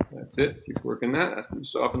 That's it. Keep working that. That's when you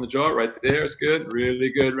soften the jaw right there. It's good. Really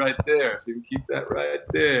good right there. So you can keep that right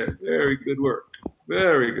there. Very good work.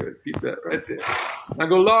 Very good. Keep that right there. Now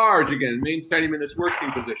go large again. Maintain him in this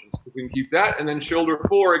working position. So we can keep that. And then shoulder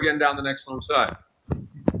 4 again down the next long side.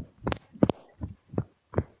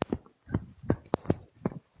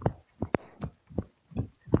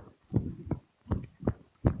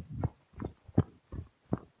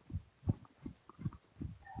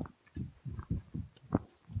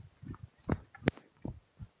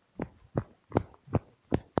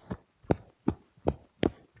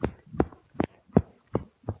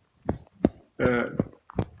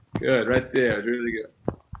 Good, right there. It's really good.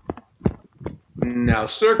 Now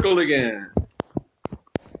circle again.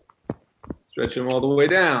 Stretch them all the way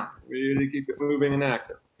down. Really keep it moving and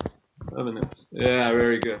active. Loving this. Yeah,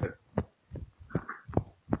 very good.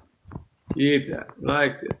 Keep that.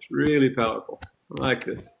 Like this. Really powerful. Like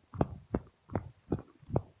this.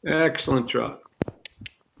 Excellent trot.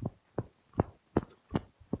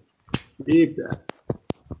 Keep that.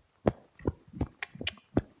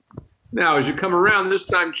 Now, as you come around, this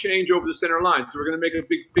time change over the center line. So we're going to make a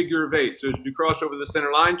big figure of 8. So as you cross over the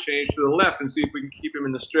center line, change to the left and see if we can keep him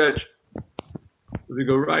in the stretch. So we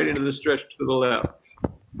go right into the stretch to the left.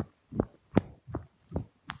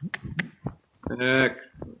 Excellent.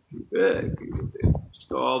 Good.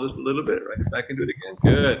 Stall just a little bit. Right back into it again.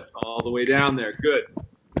 Good. All the way down there. Good.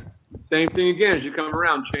 Same thing again as you come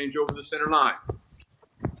around. Change over the center line.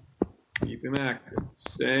 Keep him active.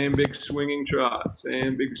 Same big swinging trot.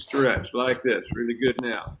 Same big stretch like this. Really good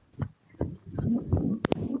now.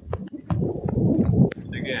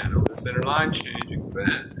 And again, over the center line, changing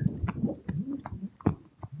bend.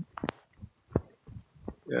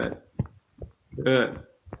 Good. Good.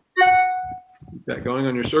 Keep that going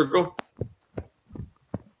on your circle.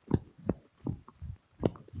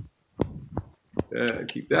 Good.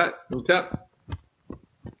 Keep that. Little tap.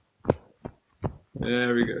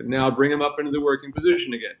 There we go. Now bring him up into the working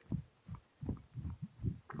position again.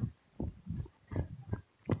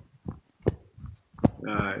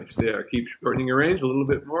 Nice. There. Keep shortening your range a little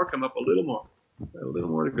bit more. Come up a little more. A little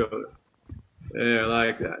more to go. There,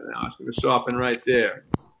 like that. Now it's going to soften right there.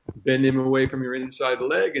 Bend him away from your inside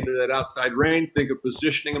leg into that outside range. Think of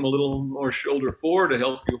positioning him a little more shoulder forward to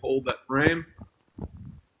help you hold that frame.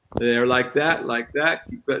 There, like that, like that.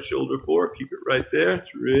 Keep that shoulder forward. Keep it right there.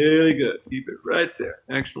 It's really good. Keep it right there.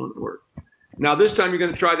 Excellent work. Now, this time you're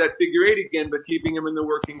going to try that figure 8 again, but keeping him in the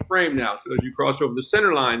working frame now. So as you cross over the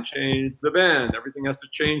center line, change the bend. Everything has to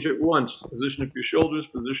change at once. Position of your shoulders,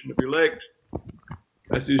 position of your legs.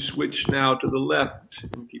 As you switch now to the left,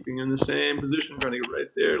 and keeping in the same position, trying to get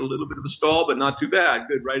right there. A little bit of a stall, but not too bad.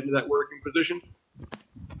 Good. Right into that working position.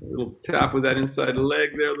 A little tap with that inside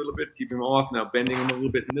leg there a little bit. Keep him off. Now bending him a little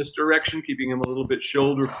bit in this direction. Keeping him a little bit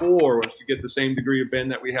shoulder 4 once you get the same degree of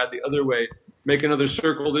bend that we had the other way. Make another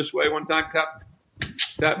circle this way one time. Tap.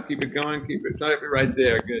 Tap. Keep it going. Keep it. Tap it right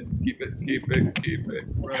there. Good. Keep it. Keep it. Keep it.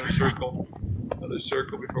 Another circle. Another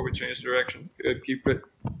circle before we change direction. Good. Keep it.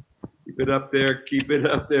 Keep it up there. Keep it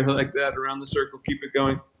up there like that around the circle. Keep it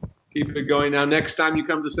going. Keep it going. Now next time you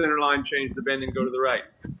come to center line, change the bend and go to the right.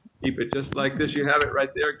 Keep it just like this. You have it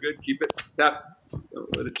right there. Good. Keep it. Tap.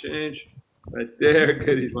 Don't let it change. Right there.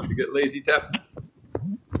 Good. He's wanting to get lazy. Tap.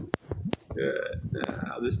 Good.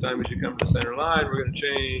 Now this time as you come to the center line, we're going to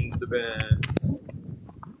change the bend.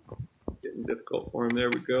 Getting difficult for him.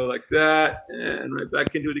 There we go. Like that. And right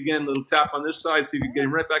back into it again. Little tap on this side. See if you can get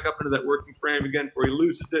him right back up into that working frame again before he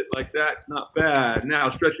loses it. Like that. Not bad.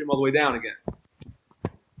 Now stretch him all the way down again.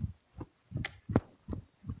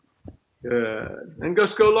 Good. And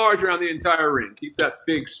just go large around the entire ring. Keep that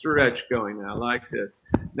big stretch going now, like this.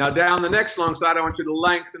 Now down the next long side, I want you to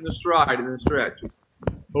lengthen the stride and the stretch. Just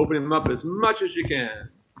open him up as much as you can.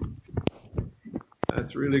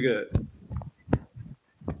 That's really good.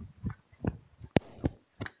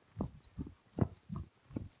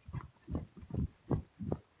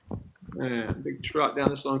 And big trot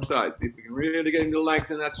down this long side. See if we can really get him to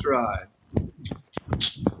lengthen that stride.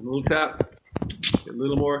 A little tap. A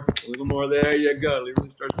little more. There you go.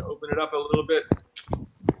 Really starts to open it up a little bit.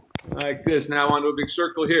 Like this. Now onto a big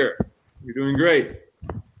circle here. You're doing great.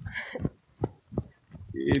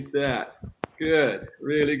 Keep that. Good.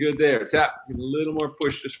 Really good there. Tap. Give a little more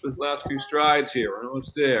push just for the last few strides here. We're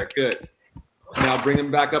almost there. Good. Now bring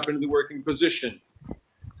him back up into the working position.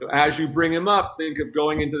 So as you bring him up, think of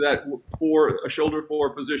going into that a shoulder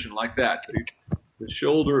forward position like that. So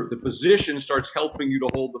the position starts helping you to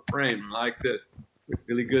hold the frame like this.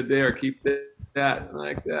 Really good there. Keep that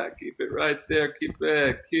like that. Keep it right there. Keep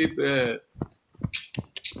it.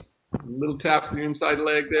 A little tap to the inside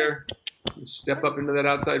leg there. Step up into that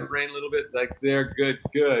outside rein a little bit. Like there. Good.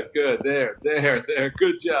 There.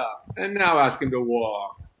 Good job. And now ask him to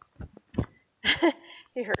walk.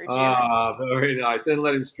 He heard you. Ah, very nice. And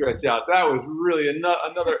let him stretch out. That was really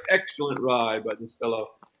another excellent ride by this fellow.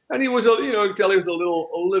 And he was, you know, you can tell he was a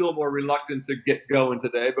little more reluctant to get going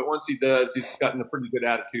today. But once he does, he's gotten a pretty good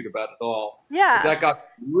attitude about it all. Yeah. But that got a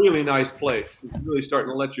really nice place. It's really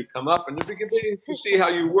starting to let you come up, and you're beginning to see how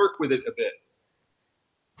you work with it a bit.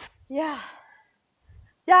 Yeah.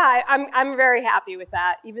 Yeah, I'm very happy with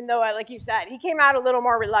that. Even though, like you said, he came out a little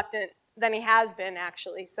more reluctant than he has been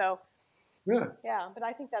actually. So. Yeah, but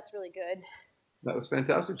I think that's really good. That was a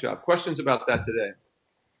fantastic job. Questions about that today?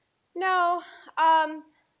 No.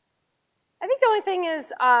 I think the only thing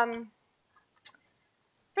is,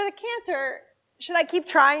 for the canter, should I keep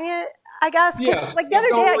trying it, I guess? Yeah. Like the other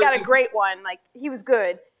day I got a great one. Like, he was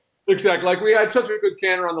good. Exactly. Like we had such a good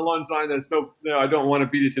canter on the lunge line. There's I don't want to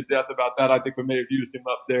beat you to death about that. I think we may have used him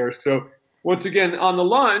up there. So once again, on the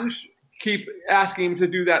lunge, keep asking him to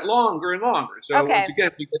do that longer and longer. So once again,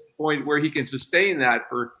 if he gets to the point where he can sustain that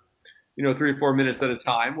for, 3 or 4 minutes at a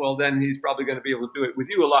time, well, then he's probably going to be able to do it with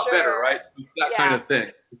you a lot better, right? That kind of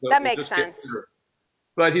thing. So that makes sense.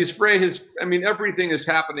 But everything is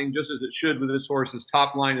happening just as it should with this horse. His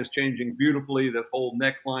top line is changing beautifully. The whole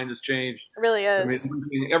neckline has changed. It really is.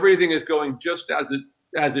 Everything is going just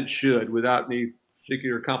as it should without any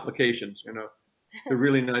particular complications. It's a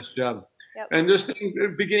really nice job. Yep. And just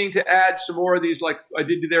beginning to add some more of these, like I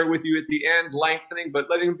did there with you at the end, lengthening, but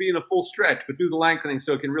letting him be in a full stretch, but do the lengthening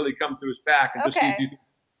so it can really come through his back and just see if you can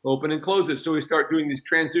open and close it. So we start doing these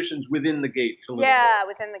transitions within the gait.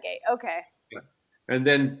 Within the gait. Okay. Yeah. And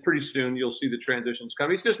then pretty soon you'll see the transitions come.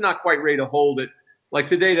 He's just not quite ready to hold it. Like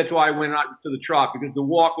today, that's why I went out to the trot, because the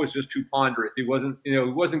walk was just too ponderous. He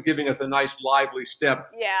wasn't giving us a nice lively step.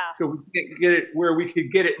 Yeah. So we can't get it where we could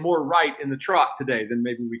get it more right in the trot today than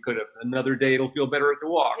maybe we could have. Another day it'll feel better at the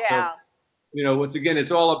walk. Yeah. So, once again,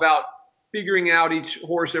 it's all about figuring out each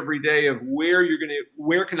horse every day of where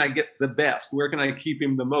can I get the best? Where can I keep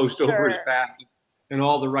him the most over his back? And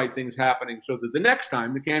all the right things happening so that the next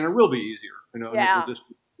time the canter will be easier. And just,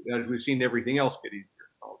 as we've seen everything else get easier.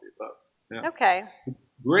 All the above. Yeah. Okay.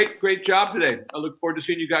 Great job today. I look forward to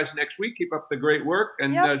seeing you guys next week. Keep up the great work.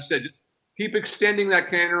 And as I said, just keep extending that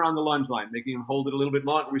canter on the lunge line, making him hold it a little bit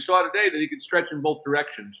longer. We saw today that he could stretch in both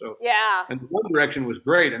directions. So and the one direction was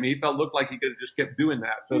great. I mean, he looked like he could have just kept doing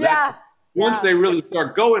that. So once they really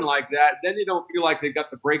start going like that, then you don't feel like they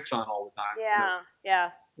got the brakes on all the time.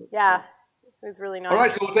 Yeah. It was really nice. All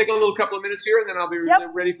right, so we'll take a couple of minutes here, and then I'll be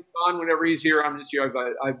ready for Don whenever he's here. I'm just here.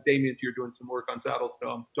 I've Damien's here doing some work on saddles, so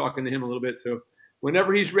I'm talking to him a little bit. So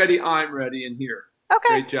whenever he's ready, I'm ready and here.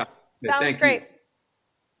 Okay. Great job. Sounds great.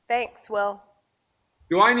 Thanks, Will.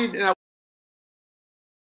 Do I need now?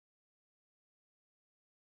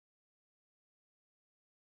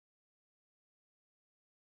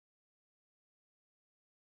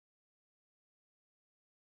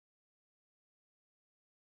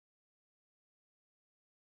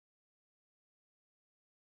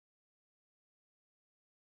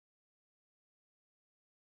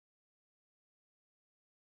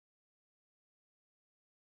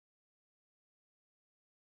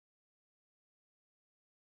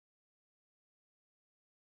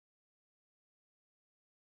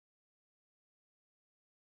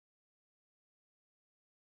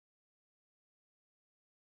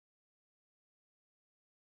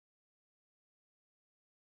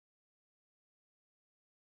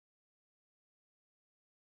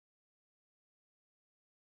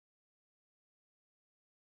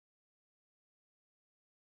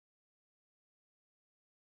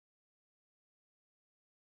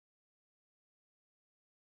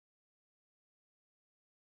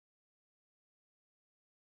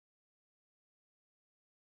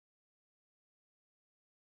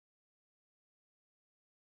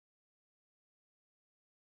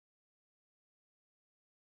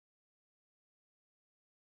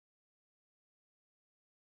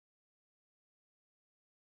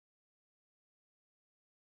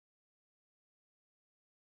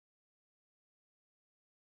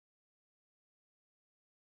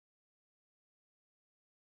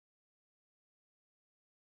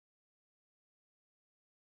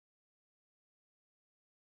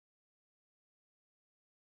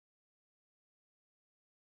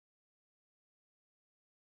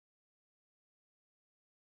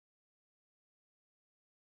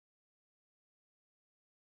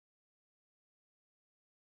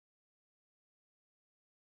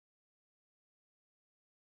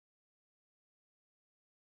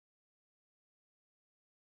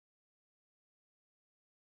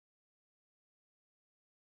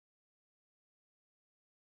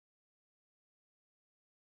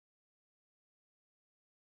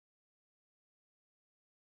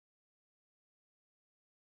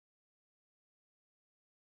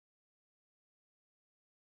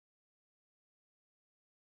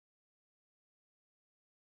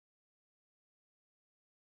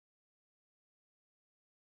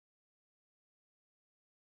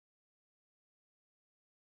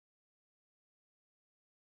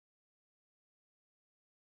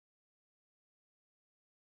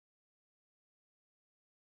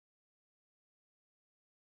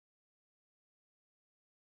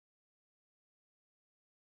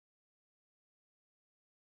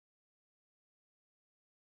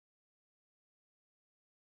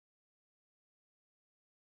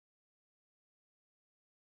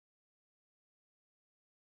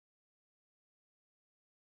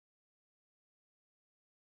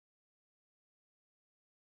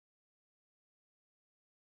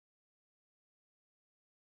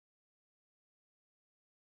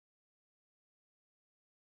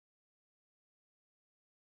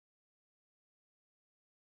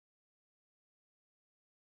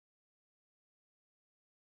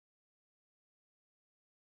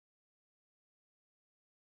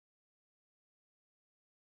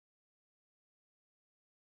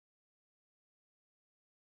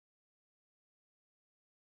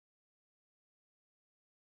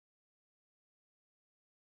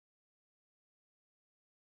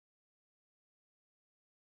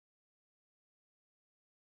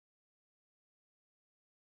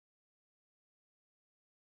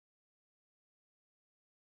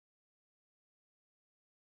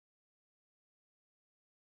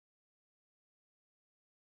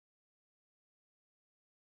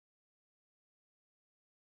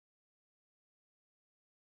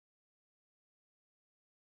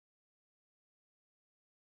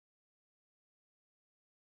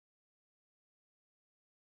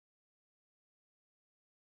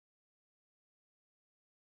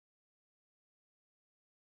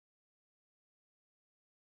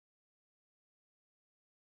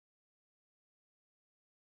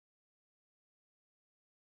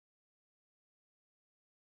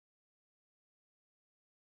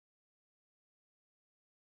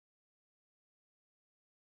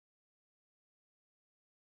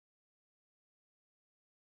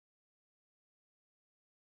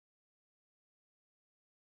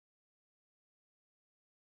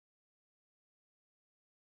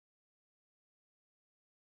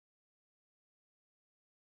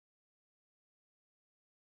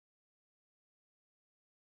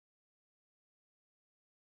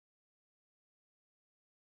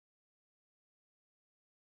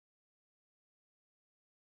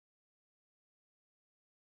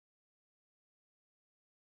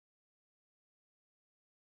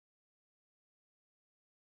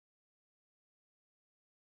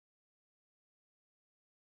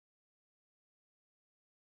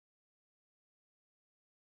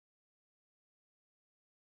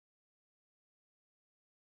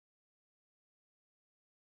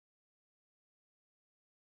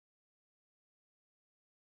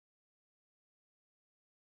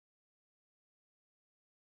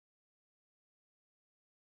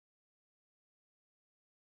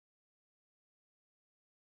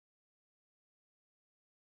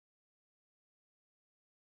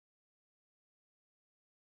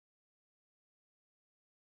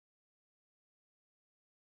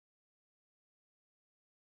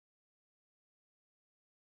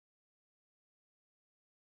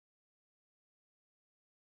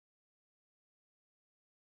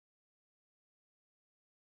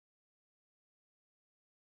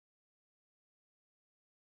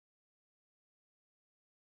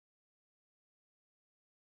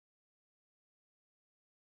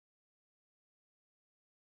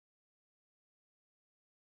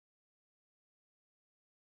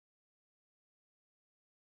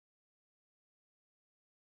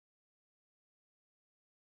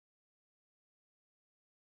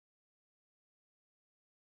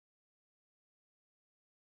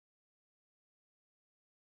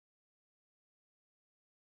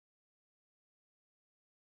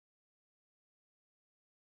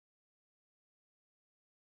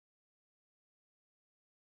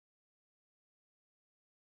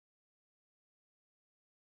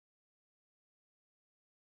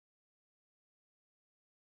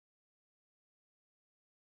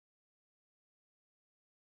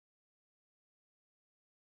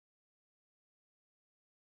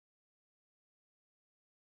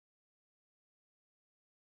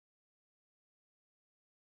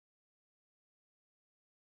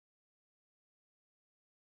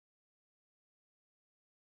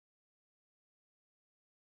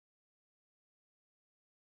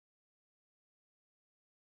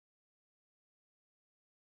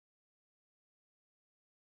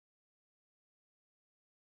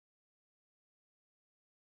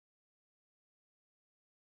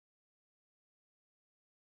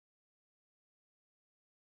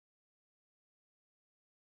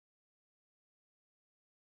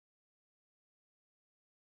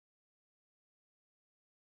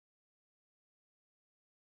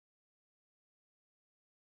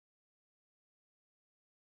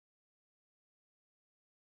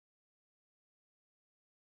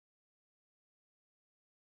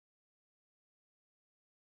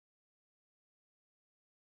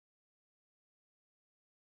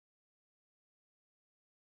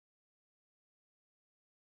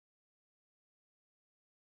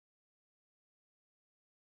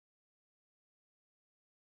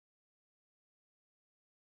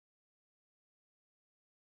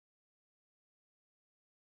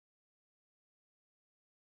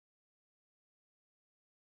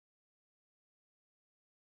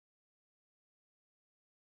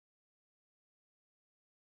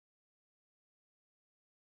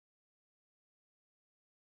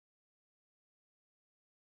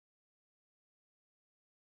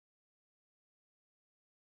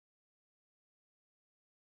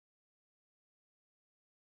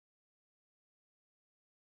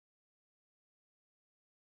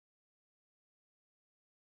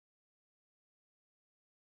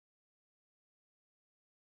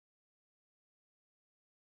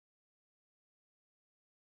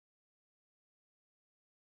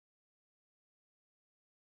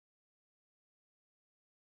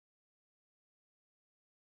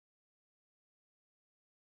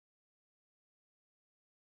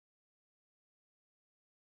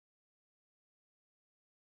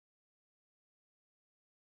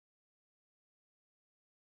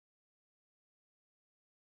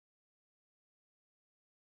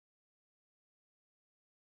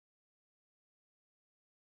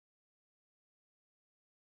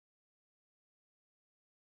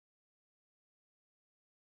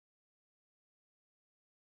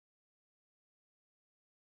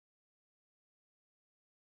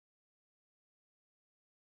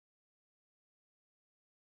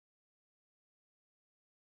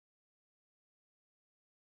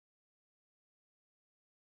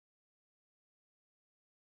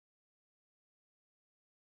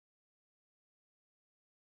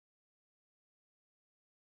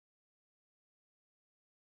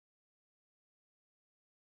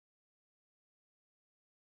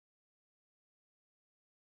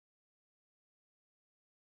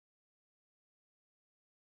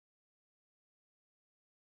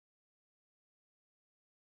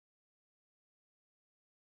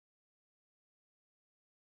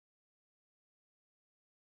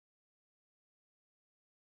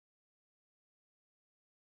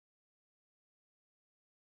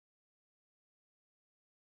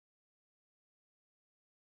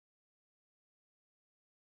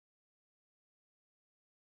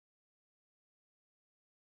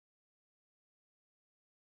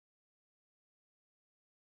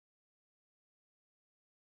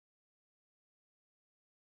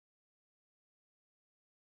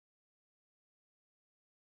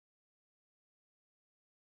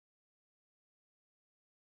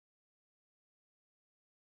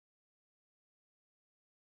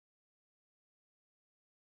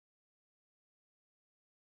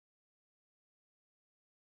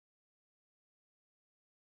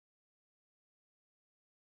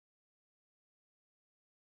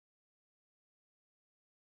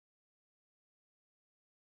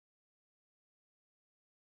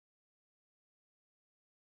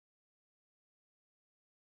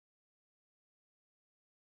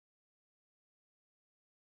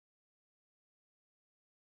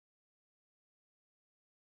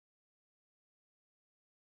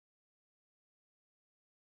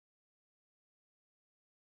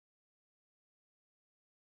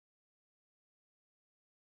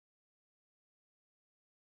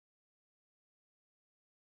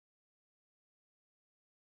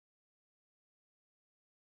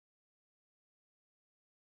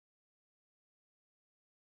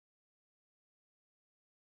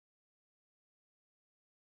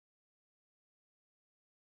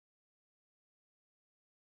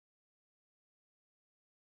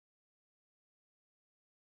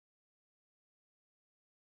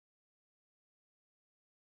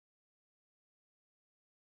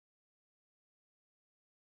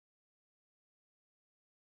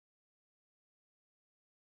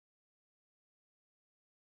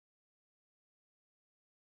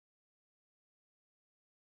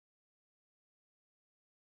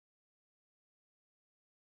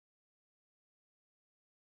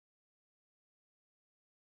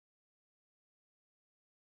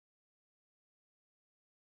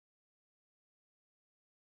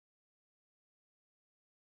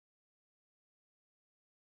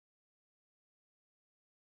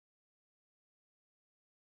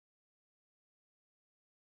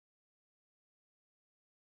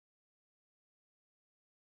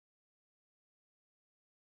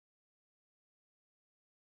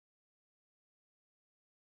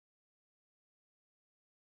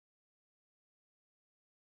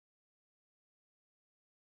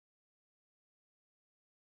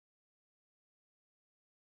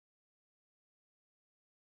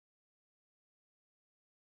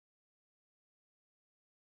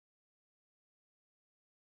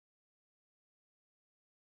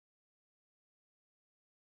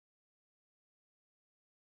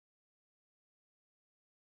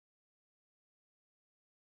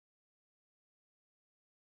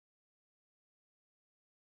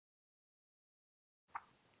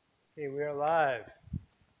 Okay, we are live.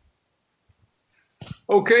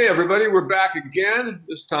 Okay, everybody, we're back again,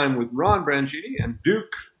 this time with Ron Branchini and Duke.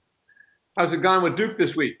 How's it gone with Duke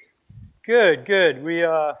this week? Good, good.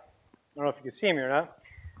 I don't know if you can see me or not.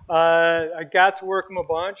 I got to work him a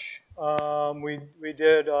bunch. We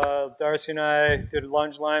did, Darcy and I did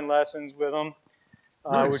lunge line lessons with him,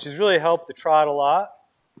 Nice. which has really helped the trot a lot.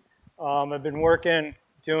 I've been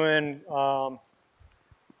doing a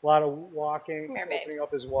lot of walking, Come here, opening babes.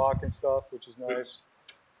 up his walk and stuff, which is nice.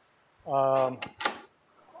 Oh,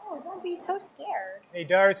 don't be so scared. Hey,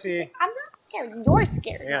 Darcy. I'm not scared. You're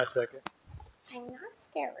scared. Hang on a second. I'm not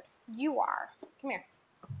scared. You are. Come here.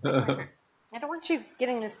 I don't want you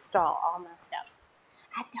getting this stall all messed up.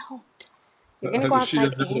 I don't. You're going to go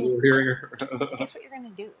outside and hearing her. guess what you're going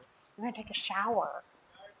to do? You're going to take a shower.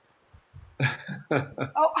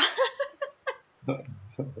 Oh.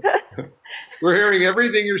 We're hearing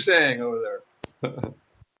everything you're saying over there.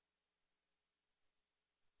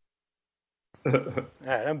 All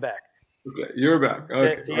right, I'm back. Okay, you're back.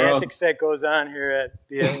 Okay. The antics that goes on here at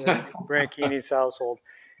the Branchini's household.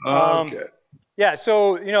 Okay. Yeah,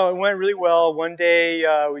 so, it went really well. One day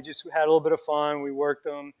we just had a little bit of fun. We worked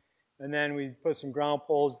them, and then we put some ground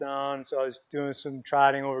poles down. So I was doing some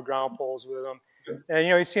trotting over ground poles with him.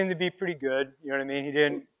 And, he seemed to be pretty good. You know what I mean? He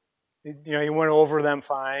didn't, he went over them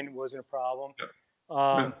fine. It wasn't a problem.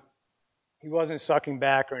 He wasn't sucking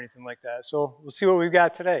back or anything like that. So we'll see what we've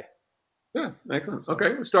got today. Yeah, excellent.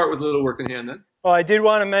 Okay, we'll start with a little working hand then. Oh, I did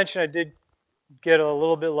want to mention I did get a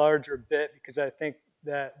little bit larger bit because I think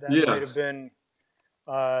that might have been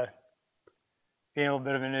being a little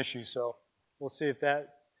bit of an issue. So we'll see if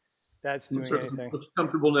that's doing anything. Looks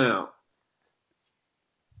comfortable now.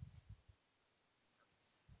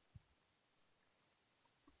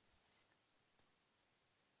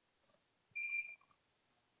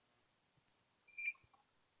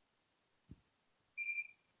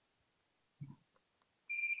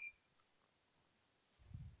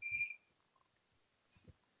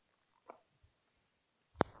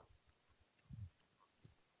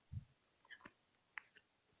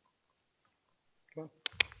 Come on.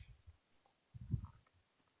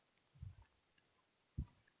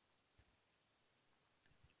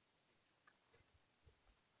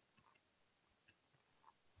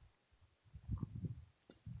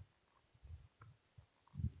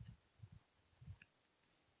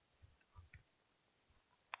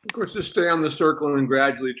 Of course, just stay on the circle and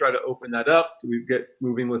gradually try to open that up till we get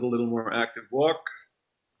moving with a little more active walk.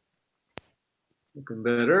 Looking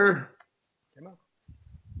better. Come on.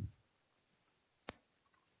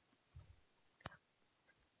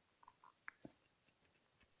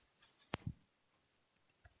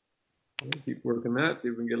 Keep working that, see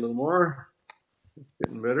if we can get a little more. It's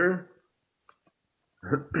getting better.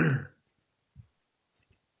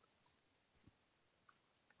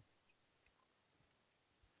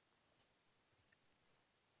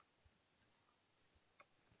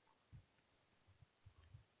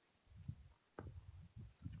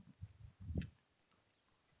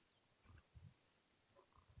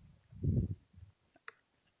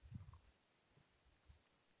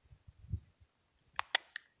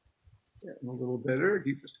 Getting a little better.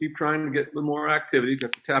 Just keep trying to get a little more activity. You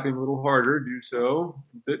have to tap him a little harder. Do so.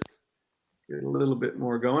 Get a little bit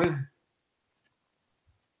more going.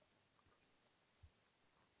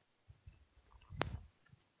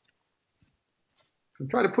 And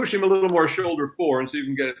try to push him a little more shoulder forward so you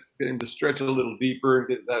can get him to stretch a little deeper and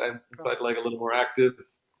get that inside leg a little more active.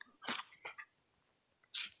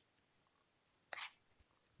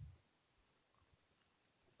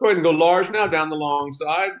 Go ahead and go large now down the long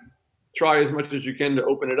side. Try as much as you can to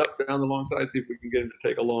open it up down the long side. See if we can get him to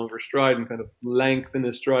take a longer stride and kind of lengthen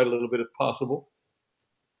his stride a little bit if possible.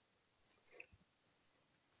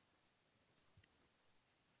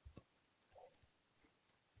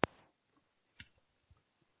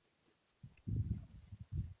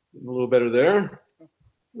 A little better there.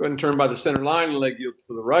 Go ahead and turn by the center line, leg yield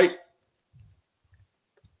to the right.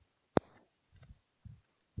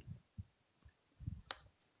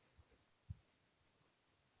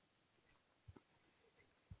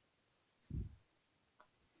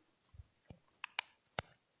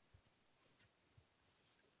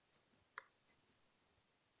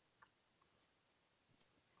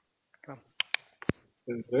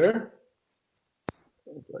 And there.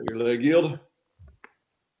 Got your leg yield.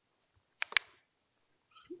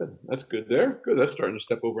 Good. That's good there. Good. That's starting to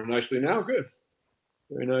step over nicely now. Good.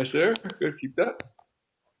 Very nice there. Good. Keep that.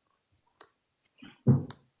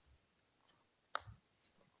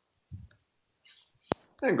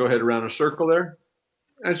 And go ahead around a circle there.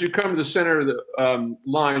 As you come to the center of the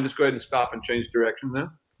line, just go ahead and stop and change direction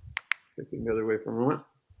now. Looking the other way for a moment.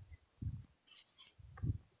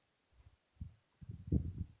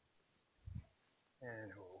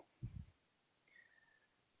 And hold.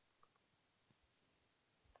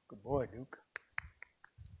 Good boy, Duke.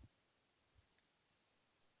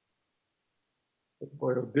 Good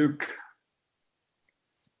boy, old Duke.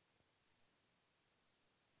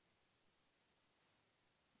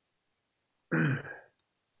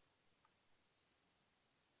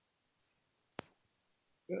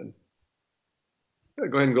 Good.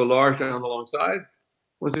 Go ahead and go large down the long side.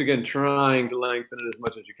 Once again, trying to lengthen it as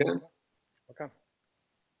much as you can. Okay.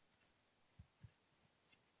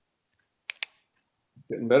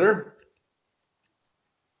 Getting better.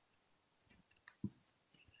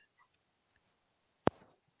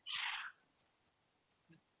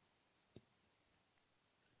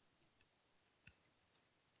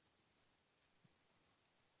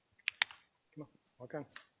 Come on. Okay.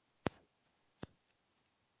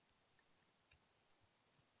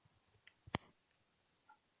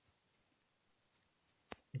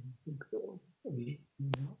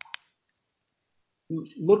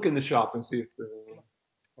 Look in the shop and see if there's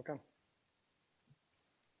Okay.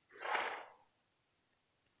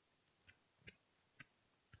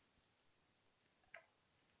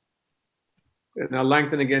 now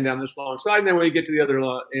lengthen again down this long side, and then when you get to the other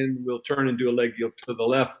end, we'll turn and do a leg yield to the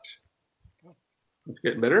left. It's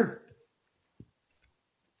getting better.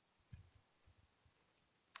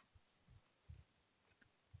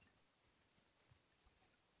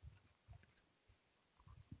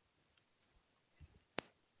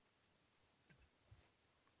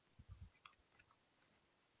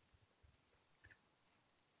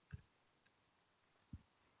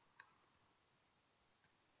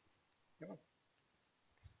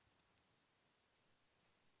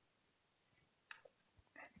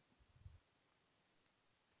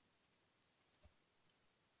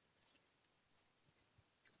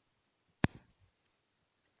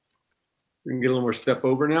 We can get a little more step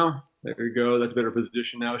over now. There we go. That's a better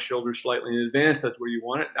position now. Shoulders slightly in advance. That's where you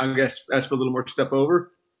want it. I guess ask for a little more step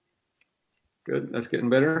over. Good. That's getting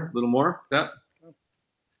better. A little more. That.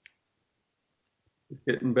 It's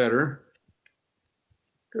getting better.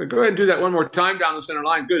 Good. Go ahead and do that one more time down the center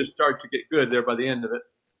line. Good. Start to get good there by the end of it.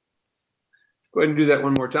 Go ahead and do that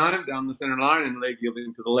one more time down the center line and leg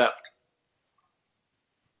yielding to the left.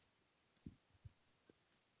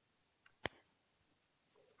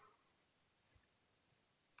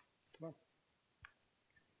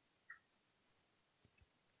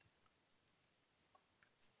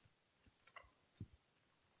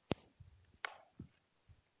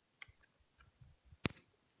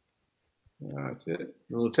 That's it. A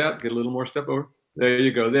little tap, get a little more step over. There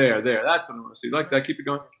you go. There. That's what I want to see. Like that. Keep it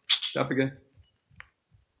going. Tap again.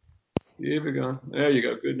 Keep it going. There you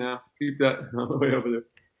go. Good now. Keep that all the way over there.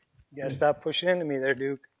 You gotta stop pushing into me there,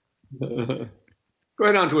 Duke. Go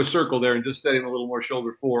ahead onto a circle there and just set him a little more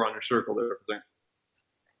shoulder four on your circle there.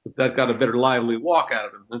 But that got a better lively walk out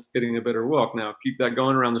of him. That's getting a better walk now. Keep that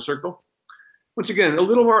going around the circle. Once again, a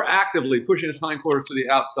little more actively pushing his hindquarters to the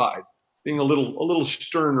outside, being a little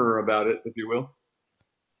sterner about it, if you will.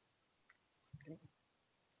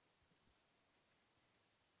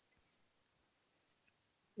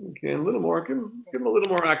 Okay, a little more. Give him a little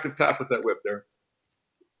more active tap with that whip there.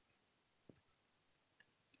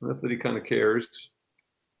 That's that he kind of cares.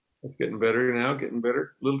 That's getting better now, getting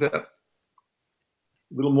better. Little tap.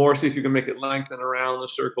 A little more, see if you can make it lengthen around the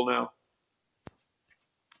circle now.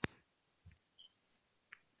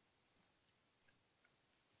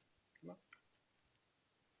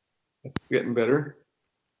 That's getting better.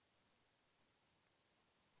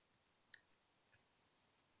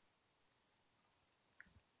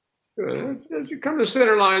 Good. As you come to the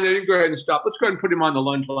center line there, you can go ahead and stop. Let's go ahead and put him on the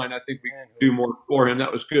lunge line. I think we can do more for him.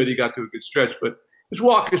 That was good. He got to a good stretch, but his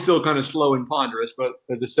walk is still kind of slow and ponderous. But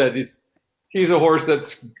as I said, he's a horse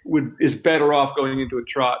that is better off going into a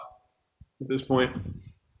trot at this point.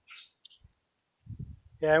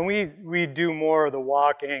 Yeah, and we do more of the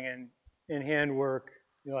walking and hand work,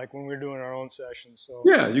 you know, like when we're doing our own sessions. So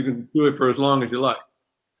yeah, you can do it for as long as you like.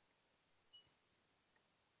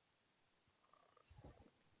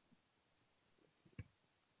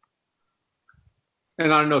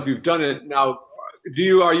 And I don't know if you've done it now.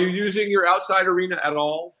 Are you using your outside arena at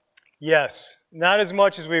all? Yes, not as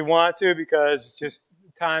much as we want to because just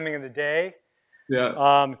timing of the day.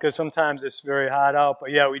 Yeah. Because sometimes it's very hot out, but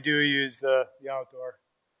yeah, we do use the outdoor.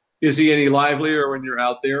 Is he any livelier when you're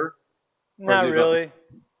out there? Not really.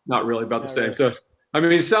 Not really, about the same. Really. So, I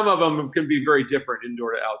mean, some of them can be very different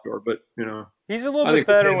indoor to outdoor, but you know. He's a little bit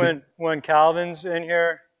better when Calvin's in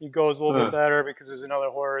here. He goes a little bit better because there's another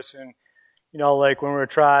horse, and you know, like when we're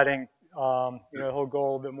trotting, You know, he'll go a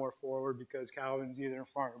little bit more forward because Calvin's either in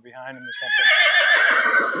front or behind him or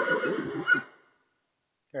something.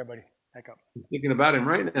 Here, buddy, back up. I'm thinking about him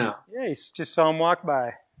right now. Yeah, you just saw him walk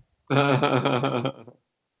by.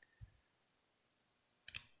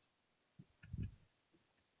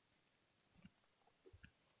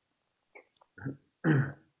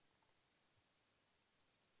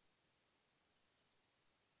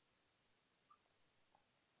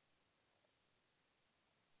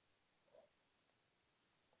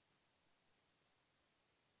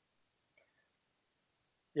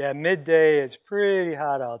 Yeah, midday, it's pretty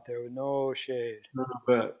hot out there with no shade. I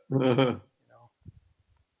bet. You know?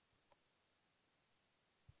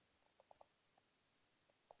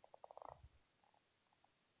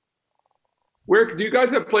 Where do you guys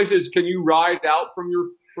have places? Can you ride out from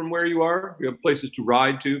where you are? You have places to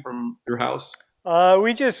ride to from your house?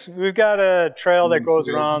 We've got a trail that goes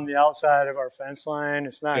around the outside of our fence line.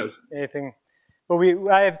 It's not anything, but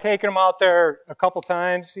I have taken him out there a couple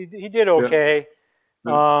times. He did okay.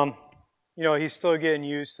 Yeah. You know, he's still getting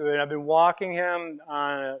used to it. I've been walking him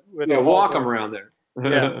with a walk him around there.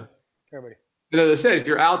 Yeah, everybody. And as I said, if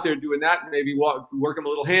you're out there doing that, maybe work him a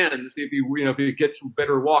little hand and see if he gets some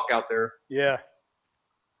better walk out there. Yeah.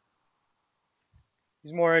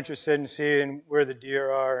 He's more interested in seeing where the deer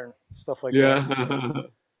are and stuff like that. Yeah.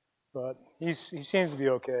 But he seems to be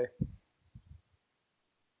okay.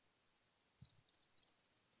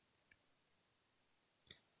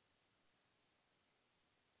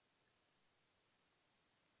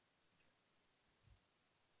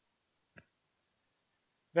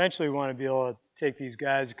 Eventually we want to be able to take these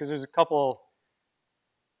guys because there's a couple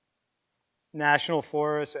national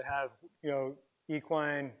forests that have, you know,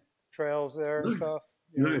 equine trails there and stuff.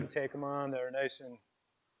 You know, you can take them on. They're nice and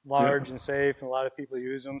large and safe, and a lot of people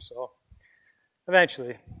use them. So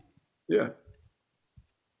eventually. Yeah.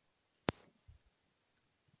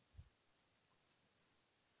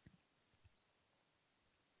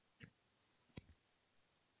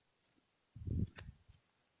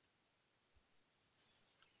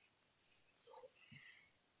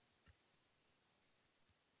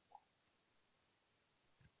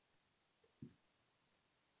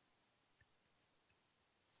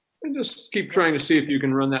 And just keep trying to see if you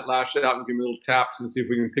can run that lash out and give me little taps and see if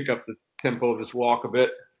we can pick up the tempo of this walk a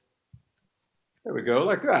bit. There we go,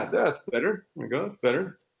 like that. That's better. There we go, that's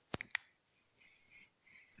better.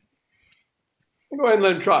 I'll go ahead and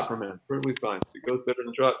let him trot for a minute. Perfectly fine. If it goes better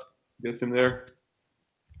than trot, gets him there.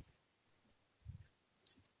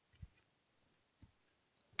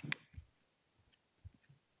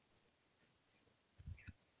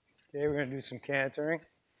 Okay, we're going to do some cantering.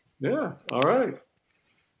 Yeah, all right.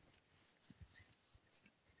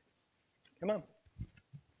 Come on.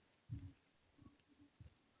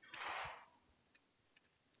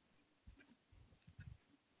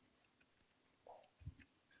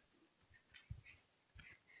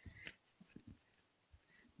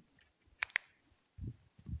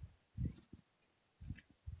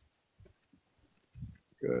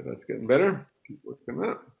 Good, that's getting better. Keep working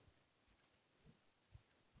that.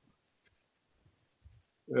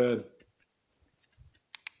 Good.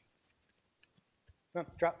 Come on,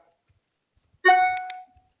 drop.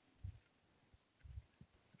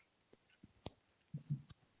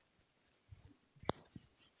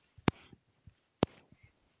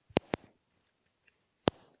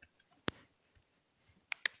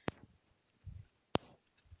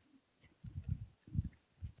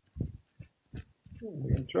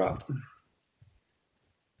 We're gonna drop.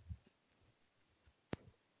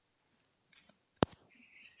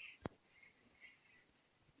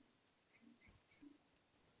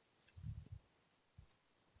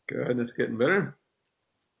 Good, that's getting better.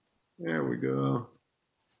 There we go.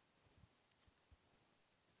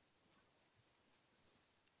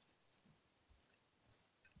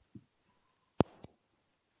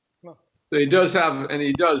 So he does have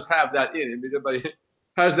that in him, but he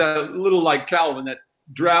has that little, like Calvin, that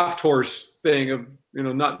draft horse thing of, you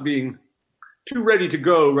know, not being too ready to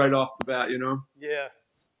go right off the bat, you know? Yeah.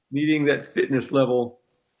 Needing that fitness level.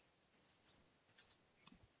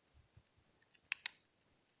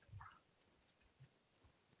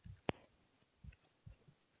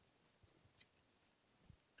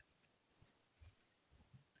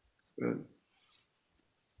 Good.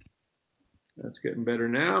 That's getting better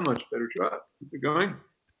now, much better trot. Keep it going.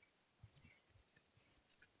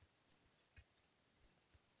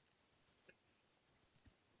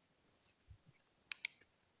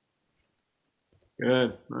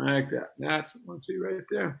 Good, I like that. That's what I want to see right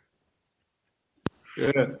there.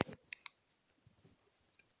 Good.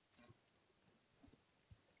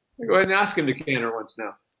 Go ahead and ask him to canter once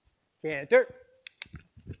now. Canter.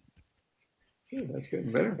 Ooh, that's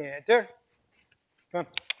getting better. Canter. Come on.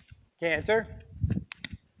 Canter.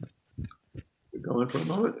 Keep going for a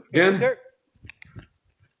moment. Again. Canter.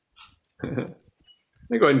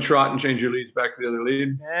 Then go ahead and trot and change your leads back to the other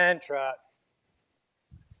lead. And trot.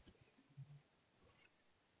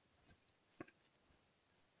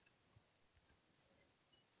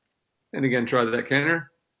 And again, try that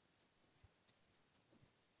canter.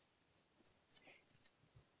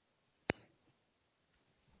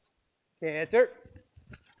 Canter.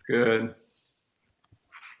 Good.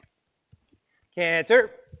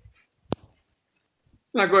 Canter.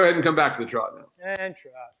 Now go ahead and come back to the trot now. And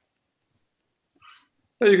trot.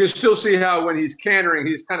 So you can still see how when he's cantering,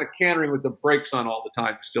 he's kind of cantering with the brakes on all the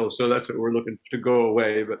time still. So that's what we're looking to go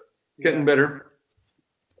away, but getting better.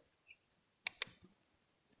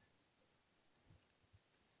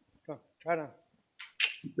 Come on, try down.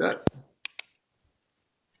 That.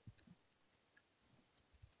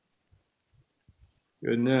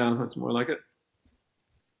 Good now. That's more like it.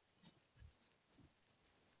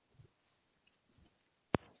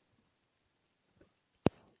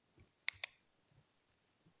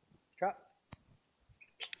 Trot.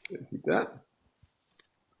 Keep that.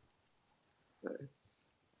 Nice.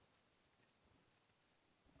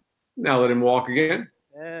 Now let him walk again.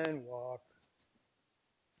 And walk.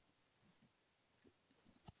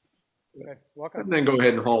 Okay, walk up. And then go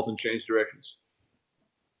ahead and halt and change directions.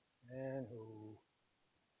 And ho.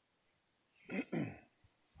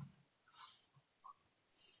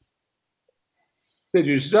 Did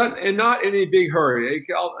you start and not any big hurry, eh,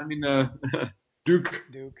 Cal? I mean, Duke.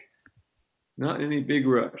 Duke. Not any big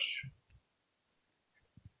rush.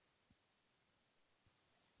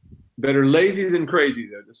 Better lazy than crazy,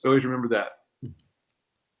 though. Just always remember that.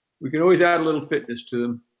 We can always add a little fitness to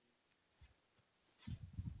them.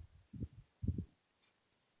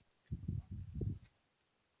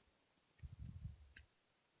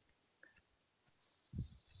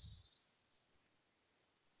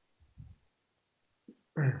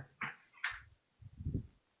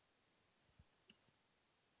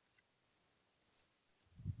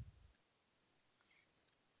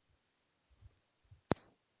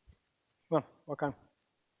 Come on, walk on.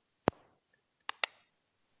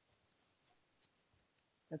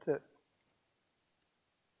 That's it.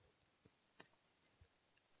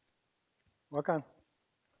 Walk on.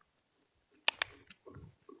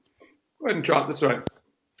 Go ahead and trot this way.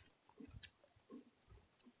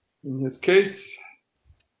 In this case,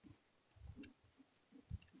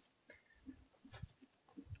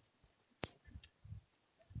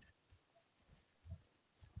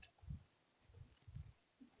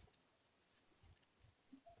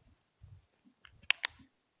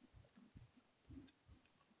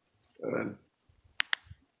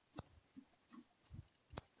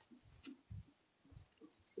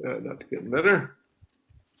 that's getting better.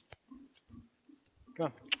 Come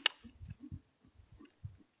on.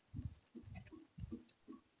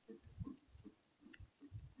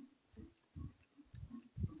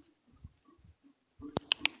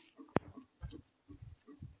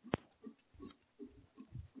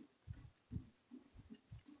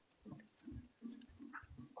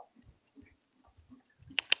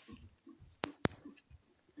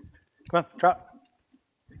 Come on, trot.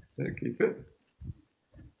 Keep it.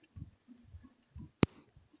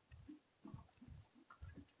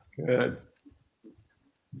 Good.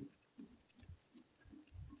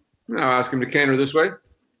 Now ask him to canter this way.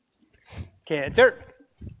 Canter.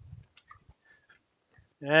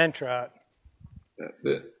 And trot. That's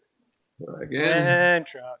it. Try again. And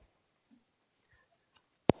trot.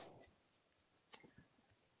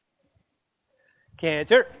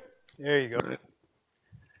 Canter. There you go.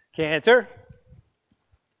 Canter.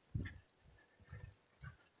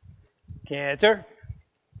 Canter.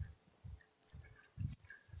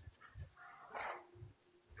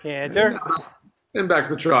 Canter. And back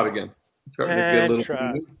to the trot again. Starting to get a And little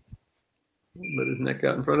trot. let his neck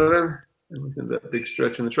out in front of him. And we can do that big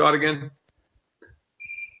stretch in the trot again.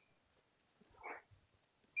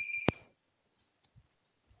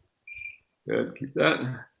 Good. Keep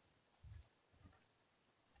that.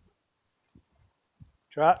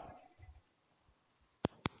 Trot.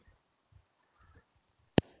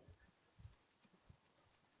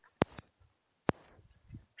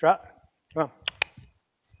 Trot. Come on.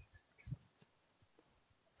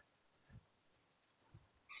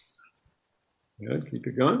 Good. Keep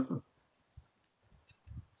it going.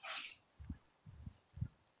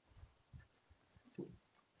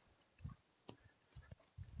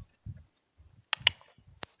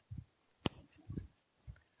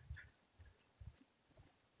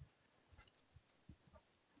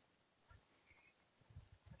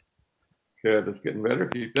 Good, that's getting better.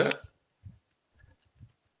 Keep that.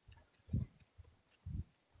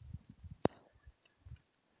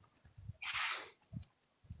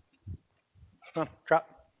 Come on, drop.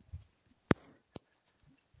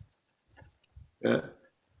 Yeah.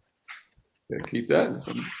 Yeah, keep that.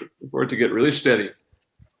 For it to get really steady.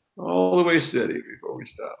 All the way steady before we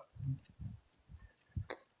stop.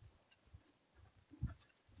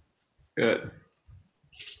 Good.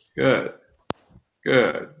 Good.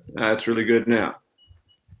 Good. That's really good now.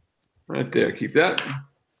 Right there. Keep that.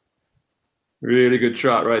 Really good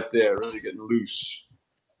trot right there. Really getting loose.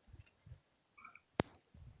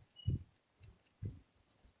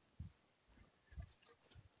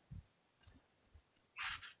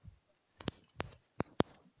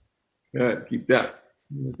 Good. Keep that.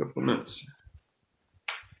 A couple of minutes.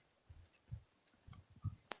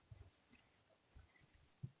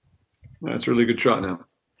 That's a really good trot now.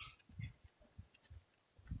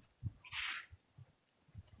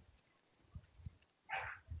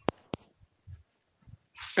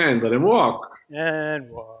 And let him walk. And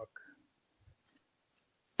walk.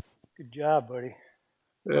 Good job, buddy.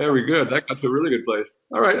 Very good. That got to a really good place.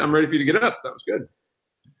 All right, I'm ready for you to get up. That was good.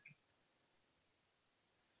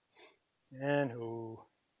 And who?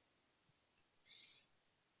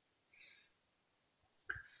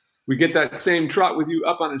 We get that same trot with you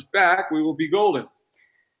up on his back, we will be golden.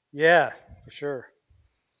 Yeah, for sure.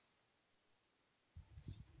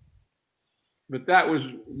 But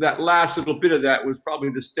that last little bit of that was probably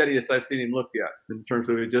the steadiest I've seen him look yet, in terms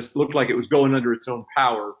of it just looked like it was going under its own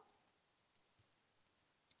power.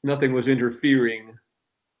 Nothing was interfering.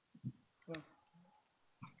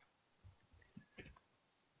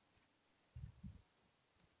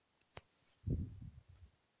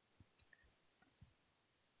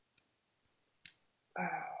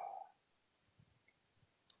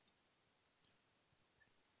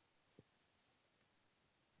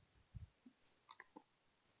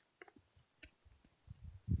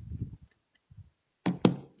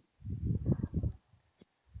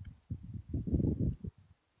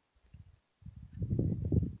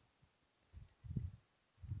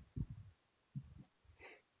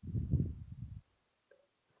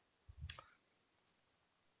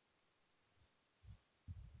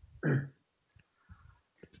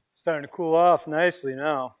 Starting to cool off nicely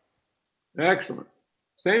now. Excellent.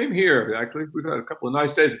 Same here, actually. We've had a couple of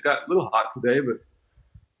nice days. It got a little hot today, but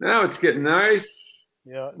now it's getting nice.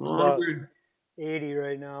 Yeah, it's about 80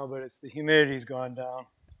 right now, but the humidity's gone down.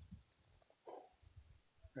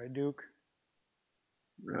 Right, Duke?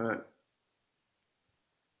 Right.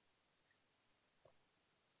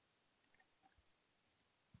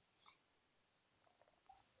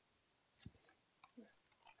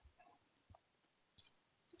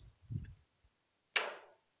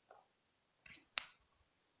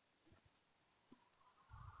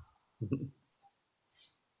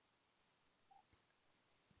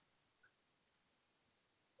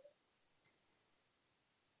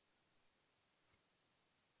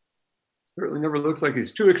 Certainly never looks like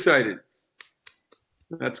he's too excited.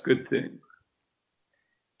 That's a good thing.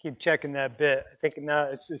 Keep checking that bit. I think now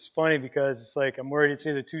it's funny because it's like I'm worried it's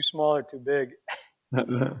either too small or too big. But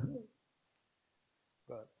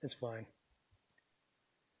it's fine.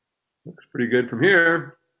 Looks pretty good from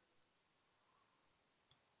here.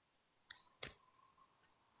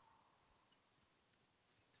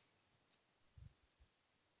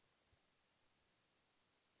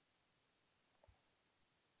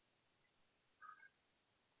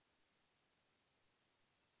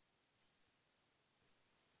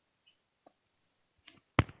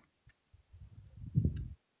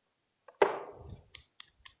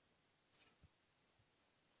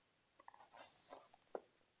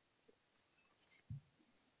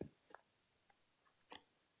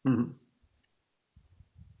 Mm-hmm.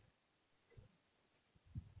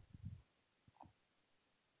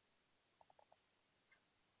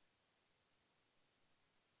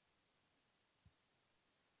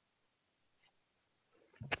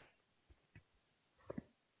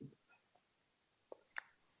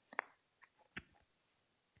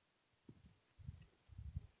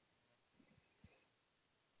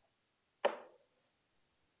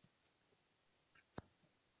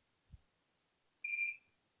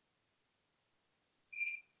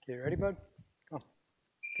 Okay, ready, bud? Come on.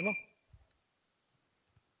 Come on.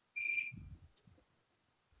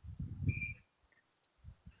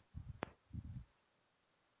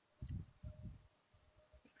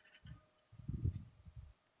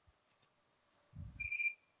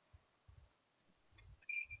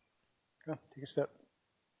 Come on, take a step.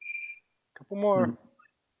 Couple more. Mm-hmm.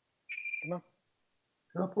 Come on.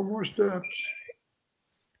 Couple more steps.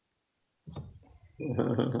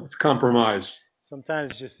 It's compromise.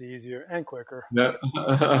 Sometimes it's just easier and quicker. Yeah,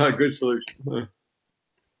 good solution.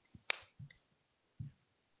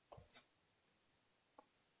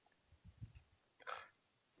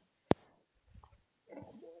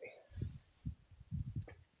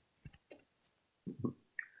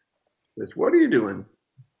 What are you doing?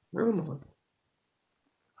 I don't know.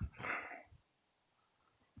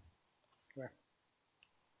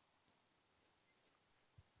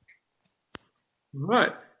 All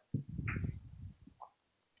right.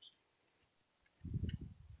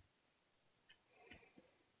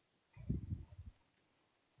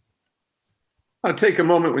 Take a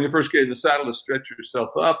moment when you first get in the saddle to stretch yourself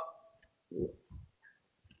up.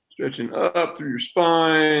 Stretching up through your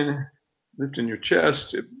spine, lifting your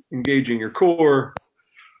chest, engaging your core,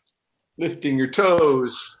 lifting your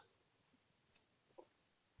toes.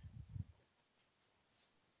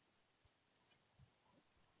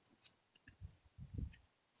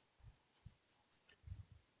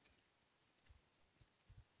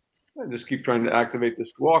 And just keep trying to activate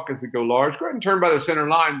this walk as we go large. Go ahead and turn by the center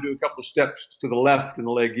line, do a couple of steps to the left and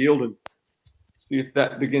the leg yield, and see if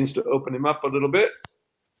that begins to open him up a little bit.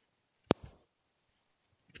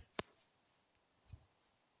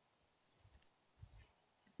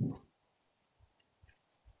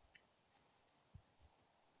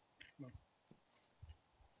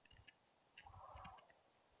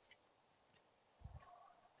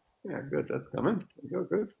 Yeah, good. That's coming. There you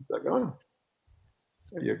go. Good. Keep that going.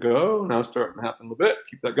 There you go. Now it's starting to happen a little bit.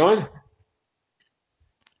 Keep that going.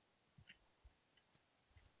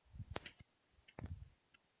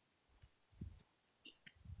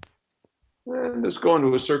 And just go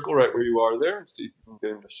into a circle right where you are there and see if you can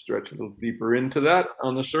get him to stretch a little deeper into that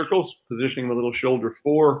on the circles. Positioning him a little shoulder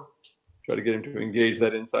 4. Try to get him to engage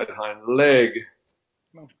that inside hind leg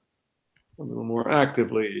a little more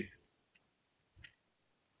actively.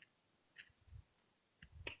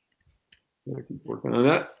 Keep working on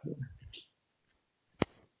that.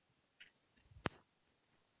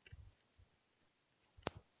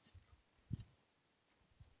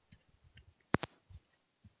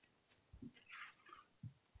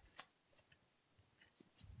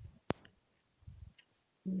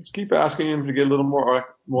 Just keep asking him to get a little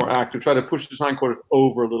more active. Try to push his hindquarters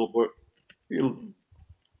over a little bit. Feel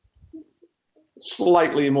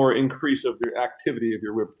slightly more increase of the activity of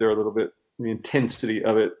your whip there a little bit. The intensity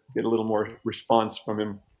of it. Get a little more response from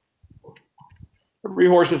him. Every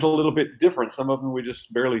horse is a little bit different. Some of them we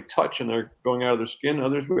just barely touch and they're going out of their skin.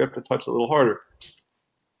 Others we have to touch a little harder.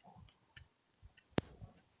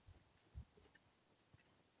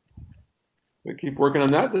 We keep working on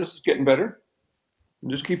that. This is getting better.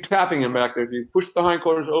 And just keep tapping him back there. If you push the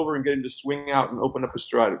hindquarters over and get him to swing out and open up his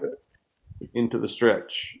stride a bit into the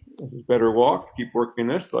stretch. This is better walk. Keep working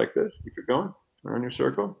this like this. Keep it going around your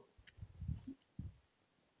circle.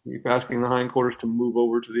 Keep asking the hindquarters to move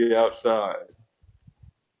over to the outside.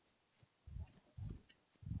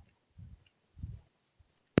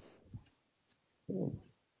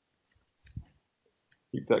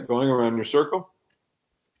 Keep that going around your circle.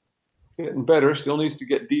 Getting better, still needs to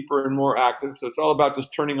get deeper and more active. So it's all about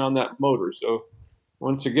just turning on that motor. So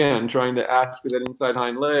once again, trying to ask with that inside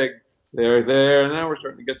hind leg. There. Now we're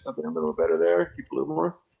starting to get something a little better there. Keep a little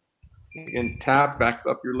more. Again, tap, back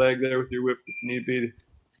up your leg there with your whip if need be.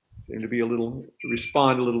 Seem to be to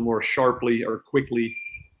respond a little more sharply or quickly.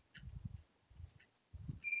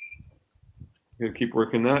 Gonna keep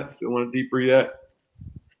working that. Still want it deeper yet.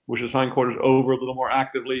 Push his hindquarters over a little more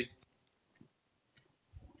actively.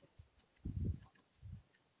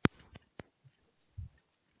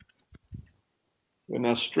 And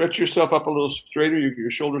now stretch yourself up a little straighter.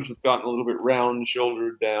 Your shoulders have gotten a little bit round,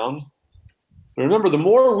 shouldered down. But remember, the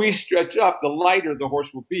more we stretch up, the lighter the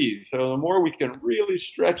horse will be. So the more we can really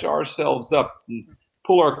stretch ourselves up and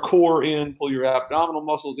pull our core in, pull your abdominal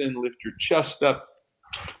muscles in, lift your chest up.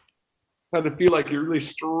 Have to feel like you're really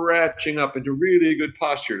stretching up into really good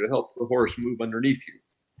posture to help the horse move underneath you.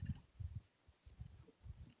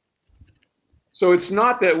 So it's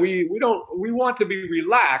not that we want to be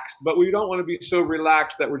relaxed, but we don't want to be so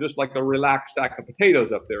relaxed that we're just like a relaxed sack of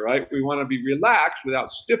potatoes up there, right? We want to be relaxed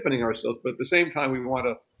without stiffening ourselves, but at the same time, we want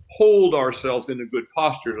to hold ourselves in a good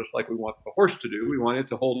posture, just like we want the horse to do. We want it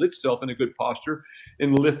to hold itself in a good posture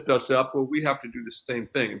and lift us up. Well, we have to do the same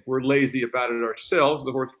thing. If we're lazy about it ourselves,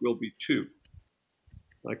 the horse will be too.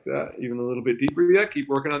 Like that, even a little bit deeper yet. Keep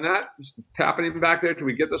working on that. Just tapping him back there till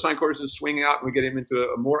we get the hindquarters to swing out and we get him into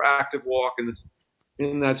a more active walk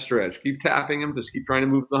in that stretch. Keep tapping him. Just keep trying to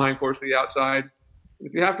move the hindquarters to the outside.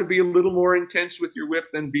 If you have to be a little more intense with your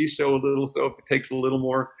whip, then be so a little. So if it takes a little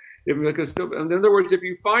more In other words, if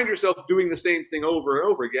you find yourself doing the same thing over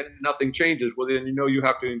and over again and nothing changes, well, then you know you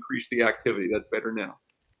have to increase the activity. That's better now.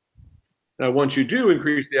 Now, once you do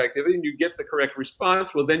increase the activity and you get the correct response,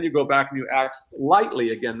 well, then you go back and you act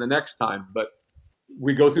lightly again the next time. But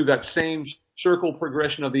we go through that same circle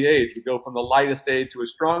progression of the aid. We go from the lightest aid to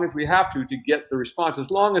as strong as we have to get the response, as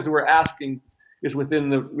long as we're asking is within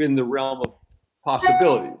the realm of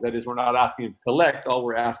possibility. That is, we're not asking him to collect. All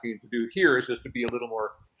we're asking him to do here is just to be a little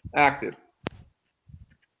more active.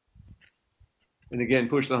 And again,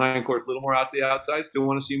 push the hindquarters a little more out the outside. Still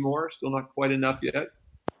want to see more. Still not quite enough yet.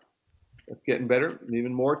 That's getting better. And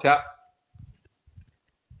even more. Tap.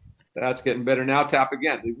 That's getting better now. Tap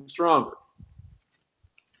again. Even stronger.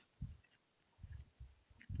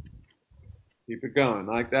 Keep it going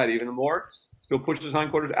like that. Even more. Still push his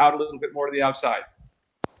hindquarters out a little bit more to the outside.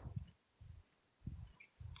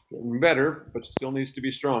 Getting better, but still needs to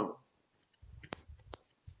be stronger.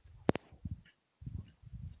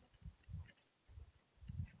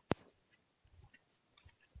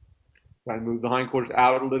 Try to move the hindquarters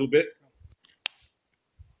out a little bit.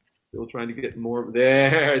 Still trying to get more.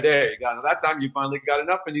 There you go. Now that time you finally got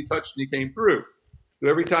enough and you touched and you came through. So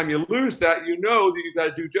every time you lose that, you know that you've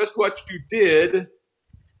got to do just what you did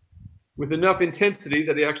with enough intensity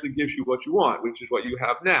that it actually gives you what you want, which is what you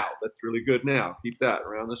have now. That's really good now. Keep that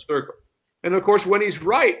around the circle. And of course, when he's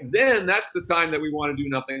right, then that's the time that we want to do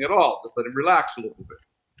nothing at all. Just let him relax a little bit.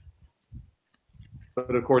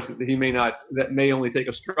 But of course, he may not, that may only take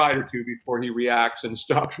a stride or two before he reacts and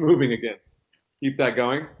stops moving again. Keep that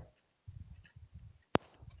going.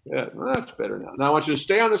 Yeah, well, that's better now. Now I want you to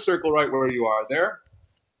stay on the circle right where you are there.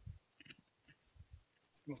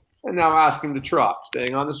 And now ask him to trot.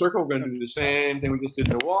 Staying on the circle, we're going to do the same thing we just did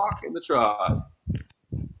in the walk and the trot.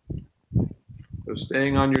 So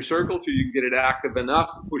staying on your circle till you get it active enough.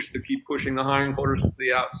 Keep pushing the hindquarters to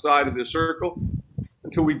the outside of the circle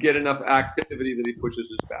until we get enough activity that he pushes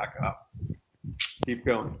his back up. Keep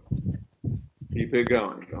going. Keep it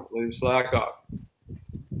going. Don't let him slack off.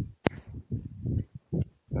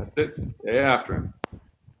 That's it. Stay after him.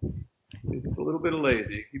 He's a little bit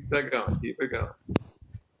lazy. Keep that going. Keep it going.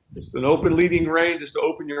 Just an open leading rein, just to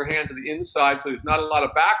open your hand to the inside so there's not a lot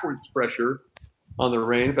of backwards pressure on the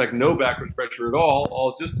rein. In fact, no backwards pressure at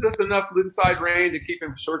all. Just enough inside rein to keep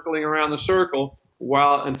him circling around the circle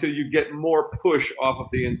until you get more push off of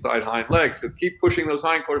the inside hind legs. Because keep pushing those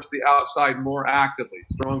hindquarters to the outside more actively.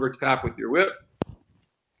 Stronger tap with your whip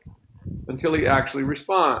until he actually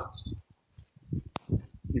responds.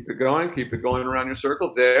 Keep it going around your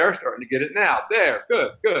circle. There, starting to get it now. There,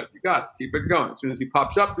 good. You got it. Keep it going. As soon as he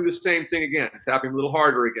pops up, do the same thing again. Tap him a little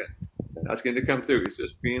harder again. That's going to come through. He's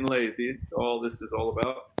just being lazy. All this is all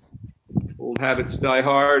about. Old habits die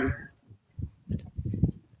hard.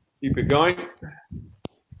 Keep it going.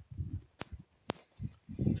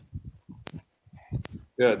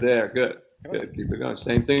 Good, there, good. Keep it going.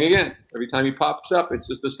 Same thing again. Every time he pops up, it's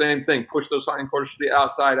just the same thing. Push those hindquarters to the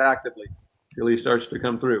outside actively till he starts to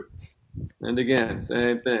come through. And again,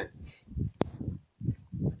 same thing.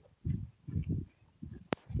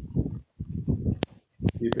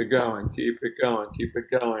 Keep it going, keep it going, keep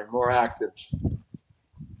it going. More active.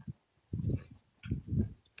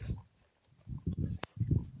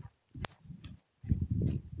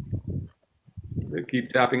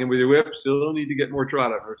 Keep tapping him with your whip. Still need to get more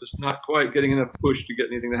trot out. We're just not quite getting enough push to get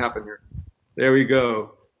anything to happen here. There we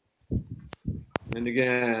go. And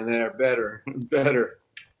again, there, better, better.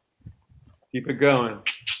 Keep it going.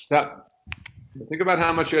 Tap. Think about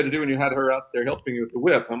how much you had to do when you had her out there helping you with the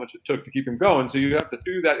whip, how much it took to keep him going. So you have to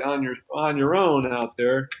do that on your own out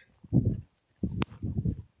there.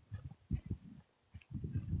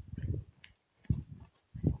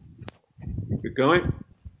 Keep it going.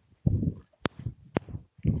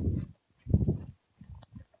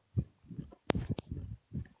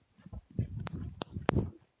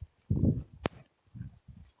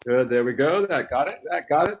 Good, there we go. That got it, that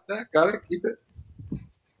got it, that got it. Keep it.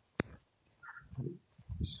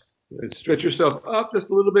 Stretch yourself up just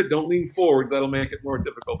a little bit. Don't lean forward. That'll make it more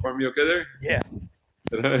difficult for me. Okay there? Yeah.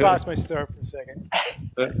 Just lost my stirrup for a second.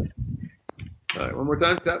 All right, one more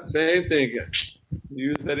time. Tap. Same thing again.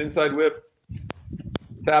 Use that inside whip.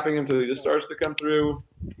 Just tapping him until he just starts to come through.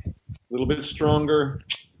 A little bit stronger.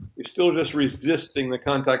 You're still just resisting the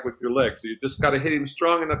contact with your leg. So you just got to hit him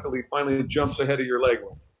strong enough until he finally jumps ahead of your leg.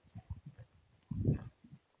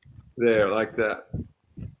 There, like that.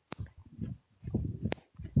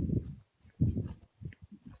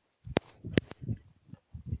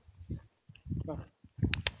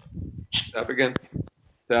 Tap again.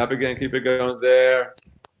 Tap again. Keep it going. There.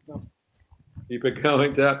 Keep it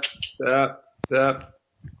going. Tap, tap, tap.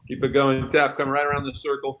 Keep it going. Tap, come right around the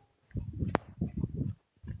circle.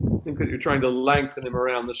 Think that you're trying to lengthen him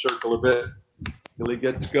around the circle a bit till he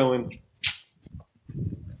gets going.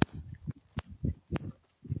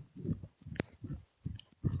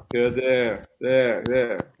 Good,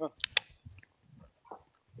 there.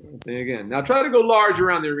 Thing again. Now try to go large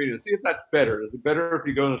around the arena. See if that's better. Is it better if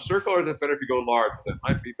you go in a circle, or is it better if you go large? That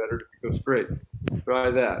might be better if you go straight.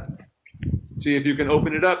 Try that. See if you can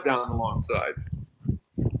open it up down the long side.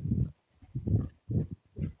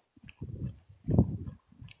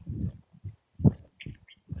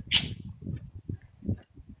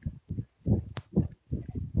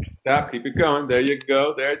 Tap, keep it going. There you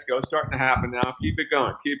go. There it's going. Starting to happen now. Keep it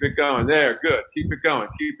going. Keep it going. There, good. Keep it going.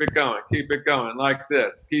 Keep it going. Keep it going. Like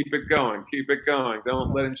this. Keep it going. Keep it going.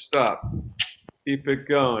 Don't let him stop. Keep it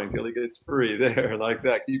going till he gets free. There, like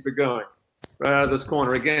that. Keep it going. Right out of this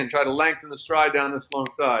corner. Again, try to lengthen the stride down this long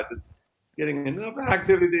side. Just getting enough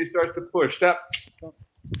activity that he starts to push. Tap.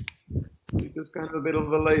 He's just kind of a bit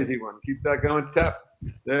of a lazy one. Keep that going. Tap.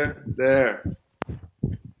 There.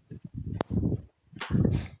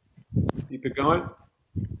 Keep it going.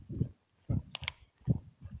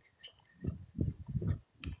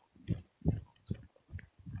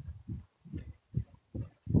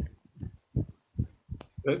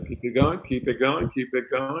 Good. Keep it going. Keep it going. Keep it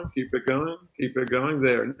going. Keep it going. Keep it going.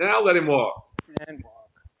 There. Now let him walk. And walk.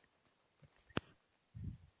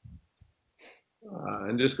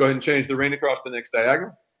 And just go ahead and change the rein across the next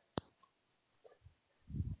diagonal.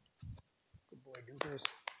 Good boy, Goopers.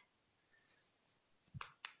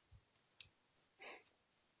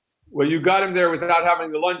 Well, you got him there without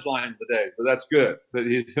having the lunge line today, so that's good. But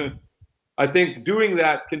he's, I think doing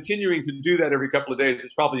that, continuing to do that every couple of days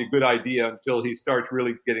is probably a good idea until he starts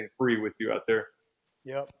really getting free with you out there.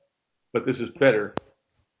 Yep. But this is better.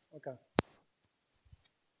 Okay.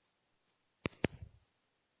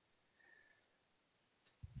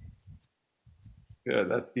 Good.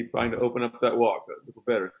 Let's keep trying to open up that walk a little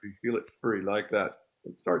better. So you feel it free like that.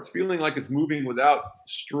 It starts feeling like it's moving without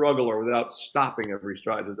struggle or without stopping every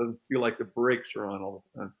stride. It doesn't feel like the brakes are on all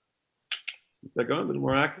the time. Keep that going, a little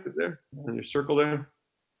more active there. And your circle there.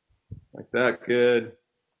 Like that, good.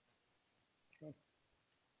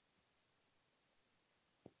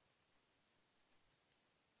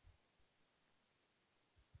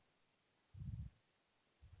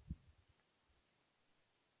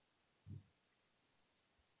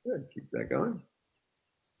 Good, keep that going.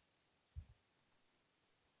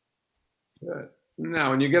 Good. Now,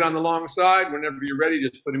 when you get on the long side, whenever you're ready,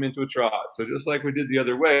 just put him into a trot. So just like we did the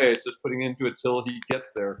other way, it's just putting into it till he gets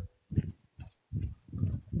there.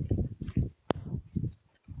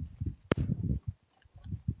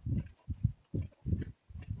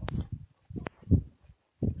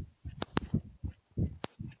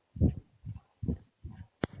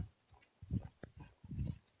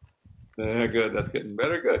 There, good. That's getting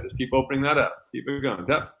better. Good. Just keep opening that up. Keep it going.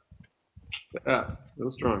 Tap. Tap. A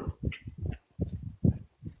little stronger.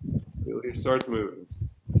 Till he starts moving.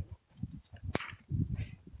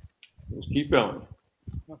 Just keep going.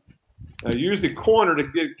 Now use the corner to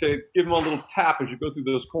give him a little tap as you go through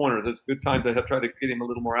those corners. It's a good time to try to get him a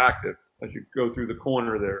little more active as you go through the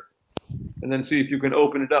corner there. And then see if you can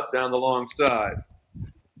open it up down the long side.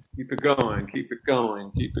 Keep it going. Keep it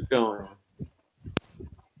going. Keep it going.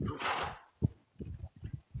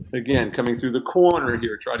 Again, coming through the corner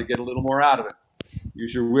here, try to get a little more out of it.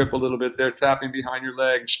 Use your whip a little bit there, tapping behind your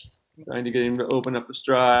legs, trying to get him to open up the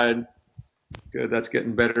stride. Good, that's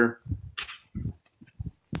getting better.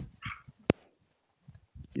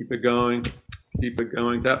 Keep it going,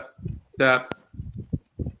 tap, tap.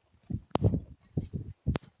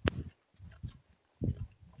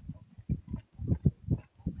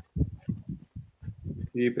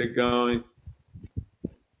 Keep it going.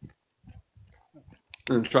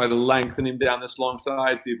 And try to lengthen him down this long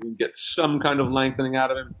side, see if we can get some kind of lengthening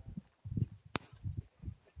out of him.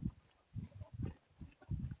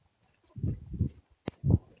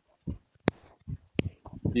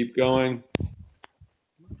 Keep going.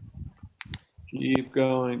 Keep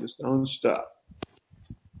going, just don't stop.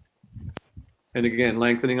 And again,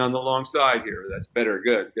 lengthening on the long side here. That's better,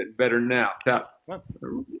 good. Getting better now. Tap.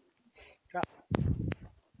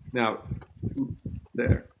 Now,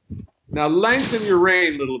 there. Now lengthen your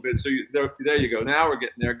rein a little bit. So there you go. Now we're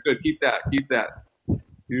getting there. Good. Keep that. Keep that.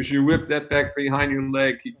 Usually whip that back behind your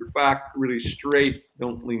leg. Keep your back really straight.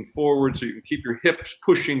 Don't lean forward so you can keep your hips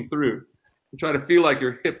pushing through. You try to feel like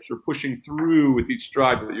your hips are pushing through with each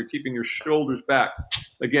stride, but you're keeping your shoulders back.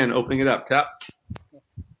 Again, opening it up. Tap.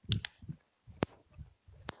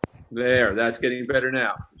 There. That's getting better now.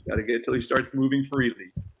 Got to get till he starts moving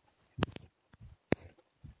freely.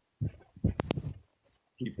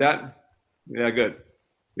 that. Yeah, good.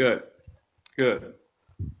 Good. Good.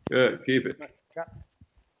 Good. Keep it.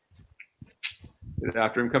 Get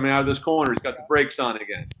after him coming out of this corner. He's got the brakes on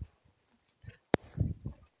again.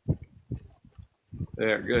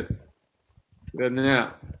 There, good. Good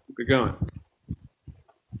now. Keep it going.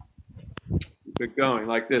 Keep it going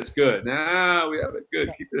like this. Good. Now we have it. Good.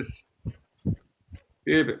 Keep this.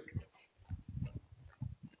 Keep it.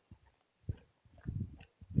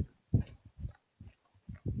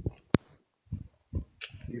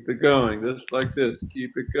 Keep it going. Just like this.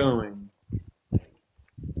 Keep it going.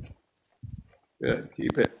 Good.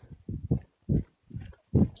 Keep it.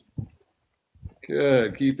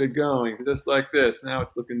 Good. Keep it going. Just like this. Now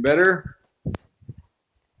it's looking better.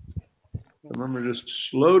 Remember, just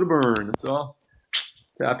slow to burn. That's all.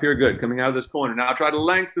 Tap here. Good. Coming out of this corner. Now try to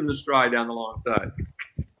lengthen the stride down the long side.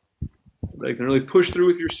 So you can really push through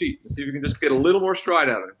with your seat. See if you can just get a little more stride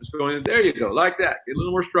out of it. Just going, there you go. Like that. Get a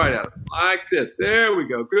little more stride out of it. Like this. There we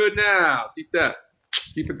go. Good now. Keep that.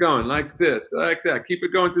 Keep it going like this, like that. Keep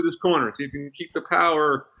it going through this corner. See if you can keep the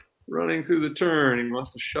power running through the turn. He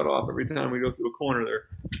wants to shut off every time we go through a corner there.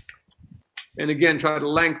 And again, try to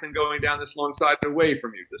lengthen going down this long side away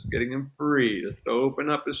from you. Just getting him free. Just open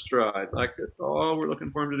up his stride like this. All we're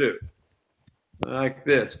looking for him to do. Like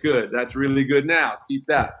this. Good. That's really good now. Keep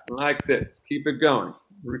that. Like this. Keep it going.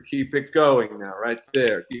 Keep it going now. Right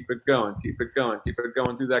there. Keep it going. Keep it going. Keep it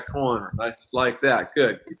going through that corner. Like that.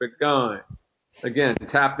 Good. Keep it going. Again,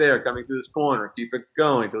 tap there, coming through this corner. Keep it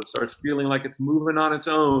going until it starts feeling like it's moving on its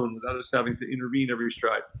own without us having to intervene every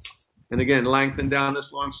stride. And again, lengthen down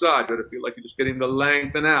this long side. But I feel like you're just getting to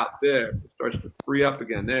lengthen out. There. It starts to free up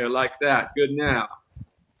again. There, like that. Good now.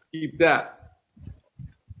 Keep that.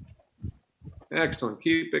 Excellent.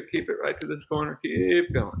 Keep it right to this corner.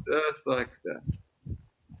 Keep going. Just like that.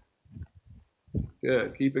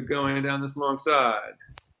 Good. Keep it going down this long side.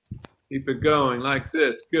 Keep it going like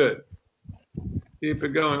this. Good. Keep it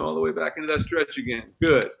going all the way back into that stretch again.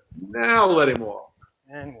 Good. Now let him walk.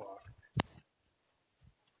 And walk.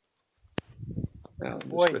 Now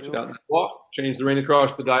just stretch it out and walk. Change the rein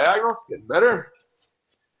across the diagonals. Getting better.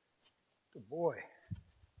 Good boy.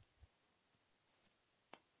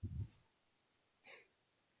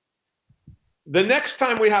 The next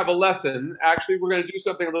time we have a lesson, actually, we're going to do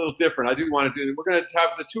something a little different. I do want to do. We're going to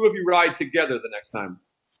have the two of you ride together the next time.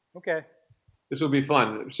 Okay. This will be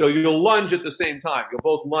fun. So you'll lunge at the same time. You'll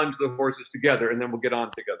both lunge the horses together, and then we'll get on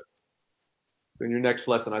together. So in your next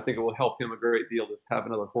lesson, I think it will help him a great deal to have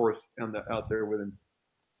another horse out there with him.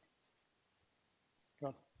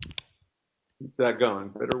 Go. Keep that going.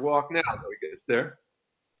 Better walk now, though he gets there.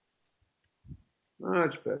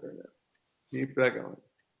 Much better now. Keep that going.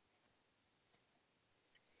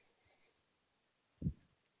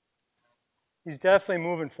 He's definitely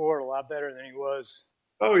moving forward a lot better than he was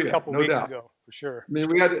a couple weeks ago, for sure. I mean,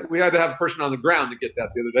 we had to have a person on the ground to get that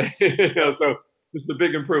the other day. So this is a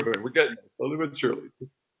big improvement. We're getting it slowly but surely.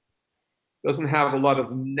 Doesn't have a lot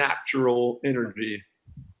of natural energy,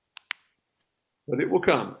 but it will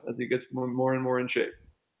come as he gets more and more in shape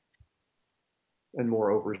and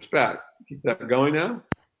more over his back. Keep that going now.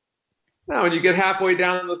 Now, when you get halfway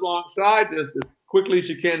down the long side, just as quickly as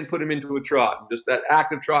you can, put him into a trot. And just that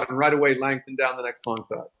active trot, and right away lengthen down the next long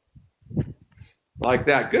side. Like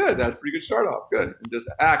that. Good. That's a pretty good start off. Good. And just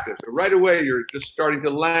active. So right away, you're just starting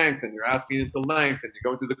to lengthen. You're asking it to lengthen.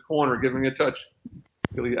 You're going through the corner, giving a touch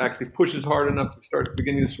until he actually pushes hard enough to start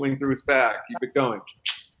beginning to swing through his back. Keep it going.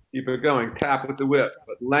 Keep it going. Tap with the whip.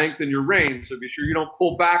 But lengthen your rein. So be sure you don't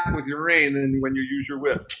pull back with your rein when you use your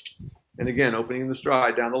whip. And again, opening the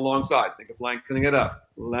stride down the long side. Think of lengthening it up,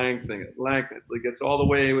 lengthening it until it gets all the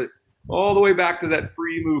way back to that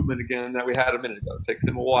free movement again that we had a minute ago. It takes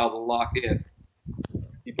him a while to lock in.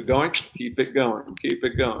 Keep it going, keep it going, keep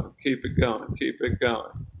it going, keep it going, keep it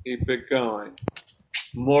going, keep it going.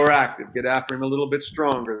 More active. Get after him a little bit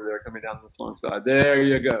stronger there, coming down this long side. There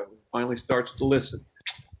you go. He finally starts to listen.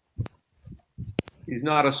 He's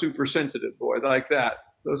not a super sensitive boy like that.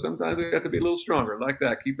 So sometimes we have to be a little stronger, like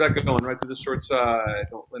that. Keep that going right to the short side.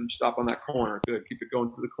 Don't let him stop on that corner. Good. Keep it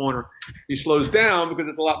going to the corner. He slows down because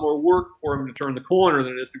it's a lot more work for him to turn the corner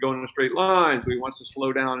than it is to go in a straight line. So he wants to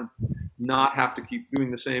slow down and not have to keep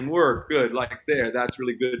doing the same work. Good. Like there. That's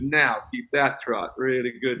really good now. Keep that trot.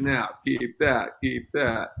 Really good now. Keep that. Keep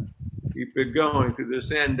that. Keep it going to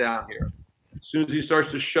this end down here. As soon as he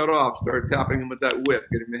starts to shut off, start tapping him with that whip.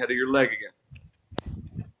 Get him ahead of your leg again.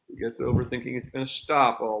 Gets over thinking it's going to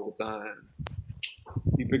stop all the time.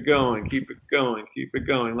 Keep it going, keep it going, keep it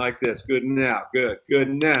going like this. Good now, good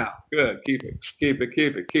now, good. Keep it, keep it,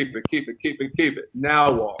 keep it, keep it, keep it, keep it, keep it.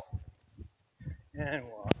 Now walk. And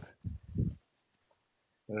walk.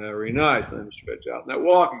 Very nice. Let me stretch out in that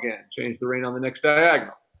walk again. Change the rein on the next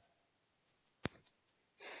diagonal.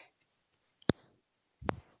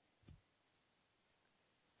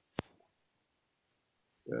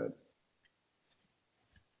 Good.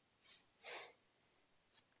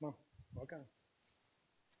 Come on, walk on.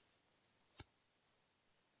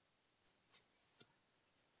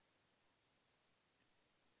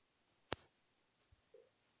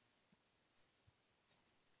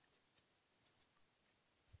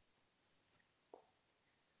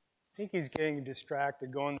 I think he's getting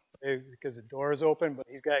distracted going because the door is open, but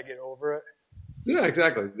he's got to get over it. Yeah,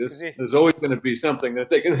 exactly. There's always going to be something that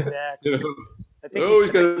they can, exactly. There's always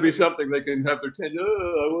going to be something they can have their attention. Oh,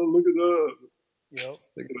 I want to look at that. Yep.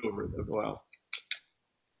 They get over it. Wow.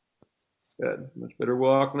 Good. Much better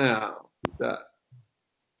walk now. Keep that.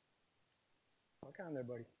 Walk on there,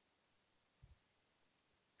 buddy.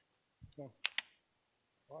 Come on.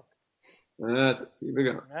 Walk. That's it. Keep it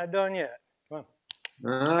going. Not done yet. Come on.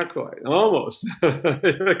 Not quite. Almost. Going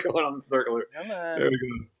on the circle here. Come on. There we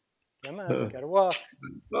go. Come on. Gotta walk.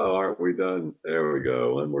 Oh, aren't we done? There we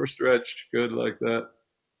go. One more stretch. Good, like that.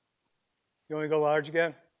 You want to go large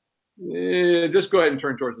again? Yeah, just go ahead and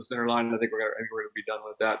turn towards the center line. I think we're going to be done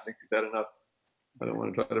with that. I think we've had enough. I don't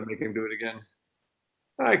want to try to make him do it again.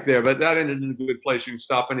 Like there, but that ended in a good place. You can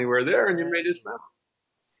stop anywhere there, and you made his mount.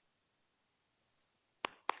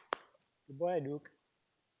 Good boy, Duke.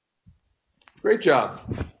 Great job.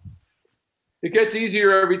 It gets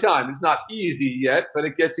easier every time. It's not easy yet, but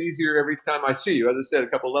it gets easier every time I see you. As I said, a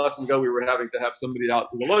couple of lessons ago, we were having to have somebody out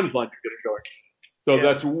with a lunge line to get it going. So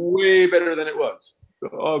that's way better than it was. So,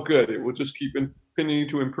 oh, good. It will just keep continuing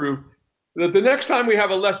to improve. The next time we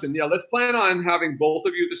have a lesson, let's plan on having both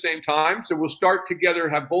of you at the same time. So we'll start together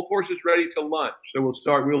and have both horses ready to lunge. So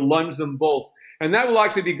we'll lunge them both. And that will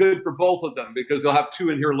actually be good for both of them because they'll have two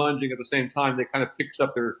in here lunging at the same time. They kind of picks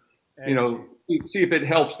up their, see if it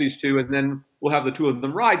helps these two. And then we'll have the two of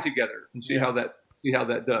them ride together and see how that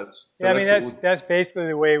does. So I mean, that's basically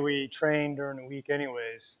the way we train during the week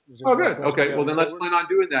anyways. Oh, good. Okay. Well, then let's plan on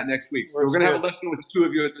doing that next week. So we're going to have a lesson with the two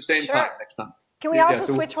of you at the same time next time. Can we also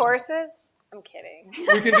switch horses? I'm kidding.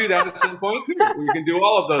 We can do that at some point, too. We can do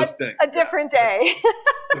all of those things. A different day.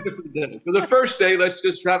 A different day. For the first day, let's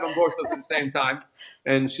just have them both at the same time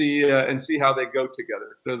and see how they go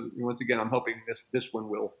together. So once again, I'm hoping this one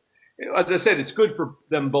will. As I said, it's good for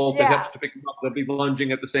them both. It helps to pick them up. They'll be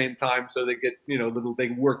lunging at the same time, so they get, they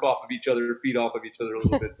work off of each other, feed off of each other a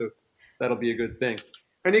little bit. So that'll be a good thing.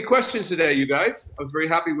 Any questions today, you guys? I was very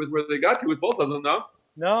happy with where they got to with both of them, though.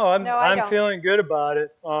 No, I'm feeling good about it.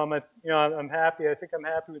 I'm happy. I think I'm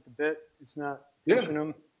happy with the bit. It's not pushing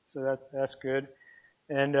them, so that's good.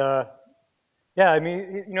 And I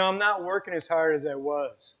mean, I'm not working as hard as I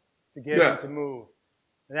was to get him to move,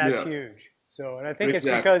 and that's huge. So, and I think it's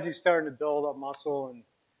because he's starting to build up muscle and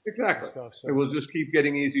stuff. So it will just keep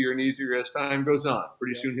getting easier and easier as time goes on.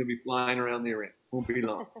 Pretty soon he'll be flying around the arena. Won't be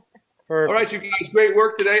long. All right, you guys, great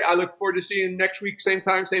work today. I look forward to seeing you next week, same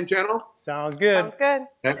time, same channel. Sounds good. Sounds good.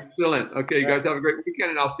 Excellent. Okay, you guys have a great weekend,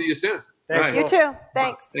 and I'll see you soon. Thanks. You too.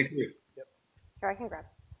 Thanks. Thank you. Here, I can grab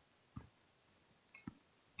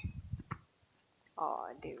it. Aw,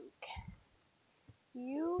 Duke.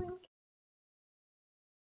 You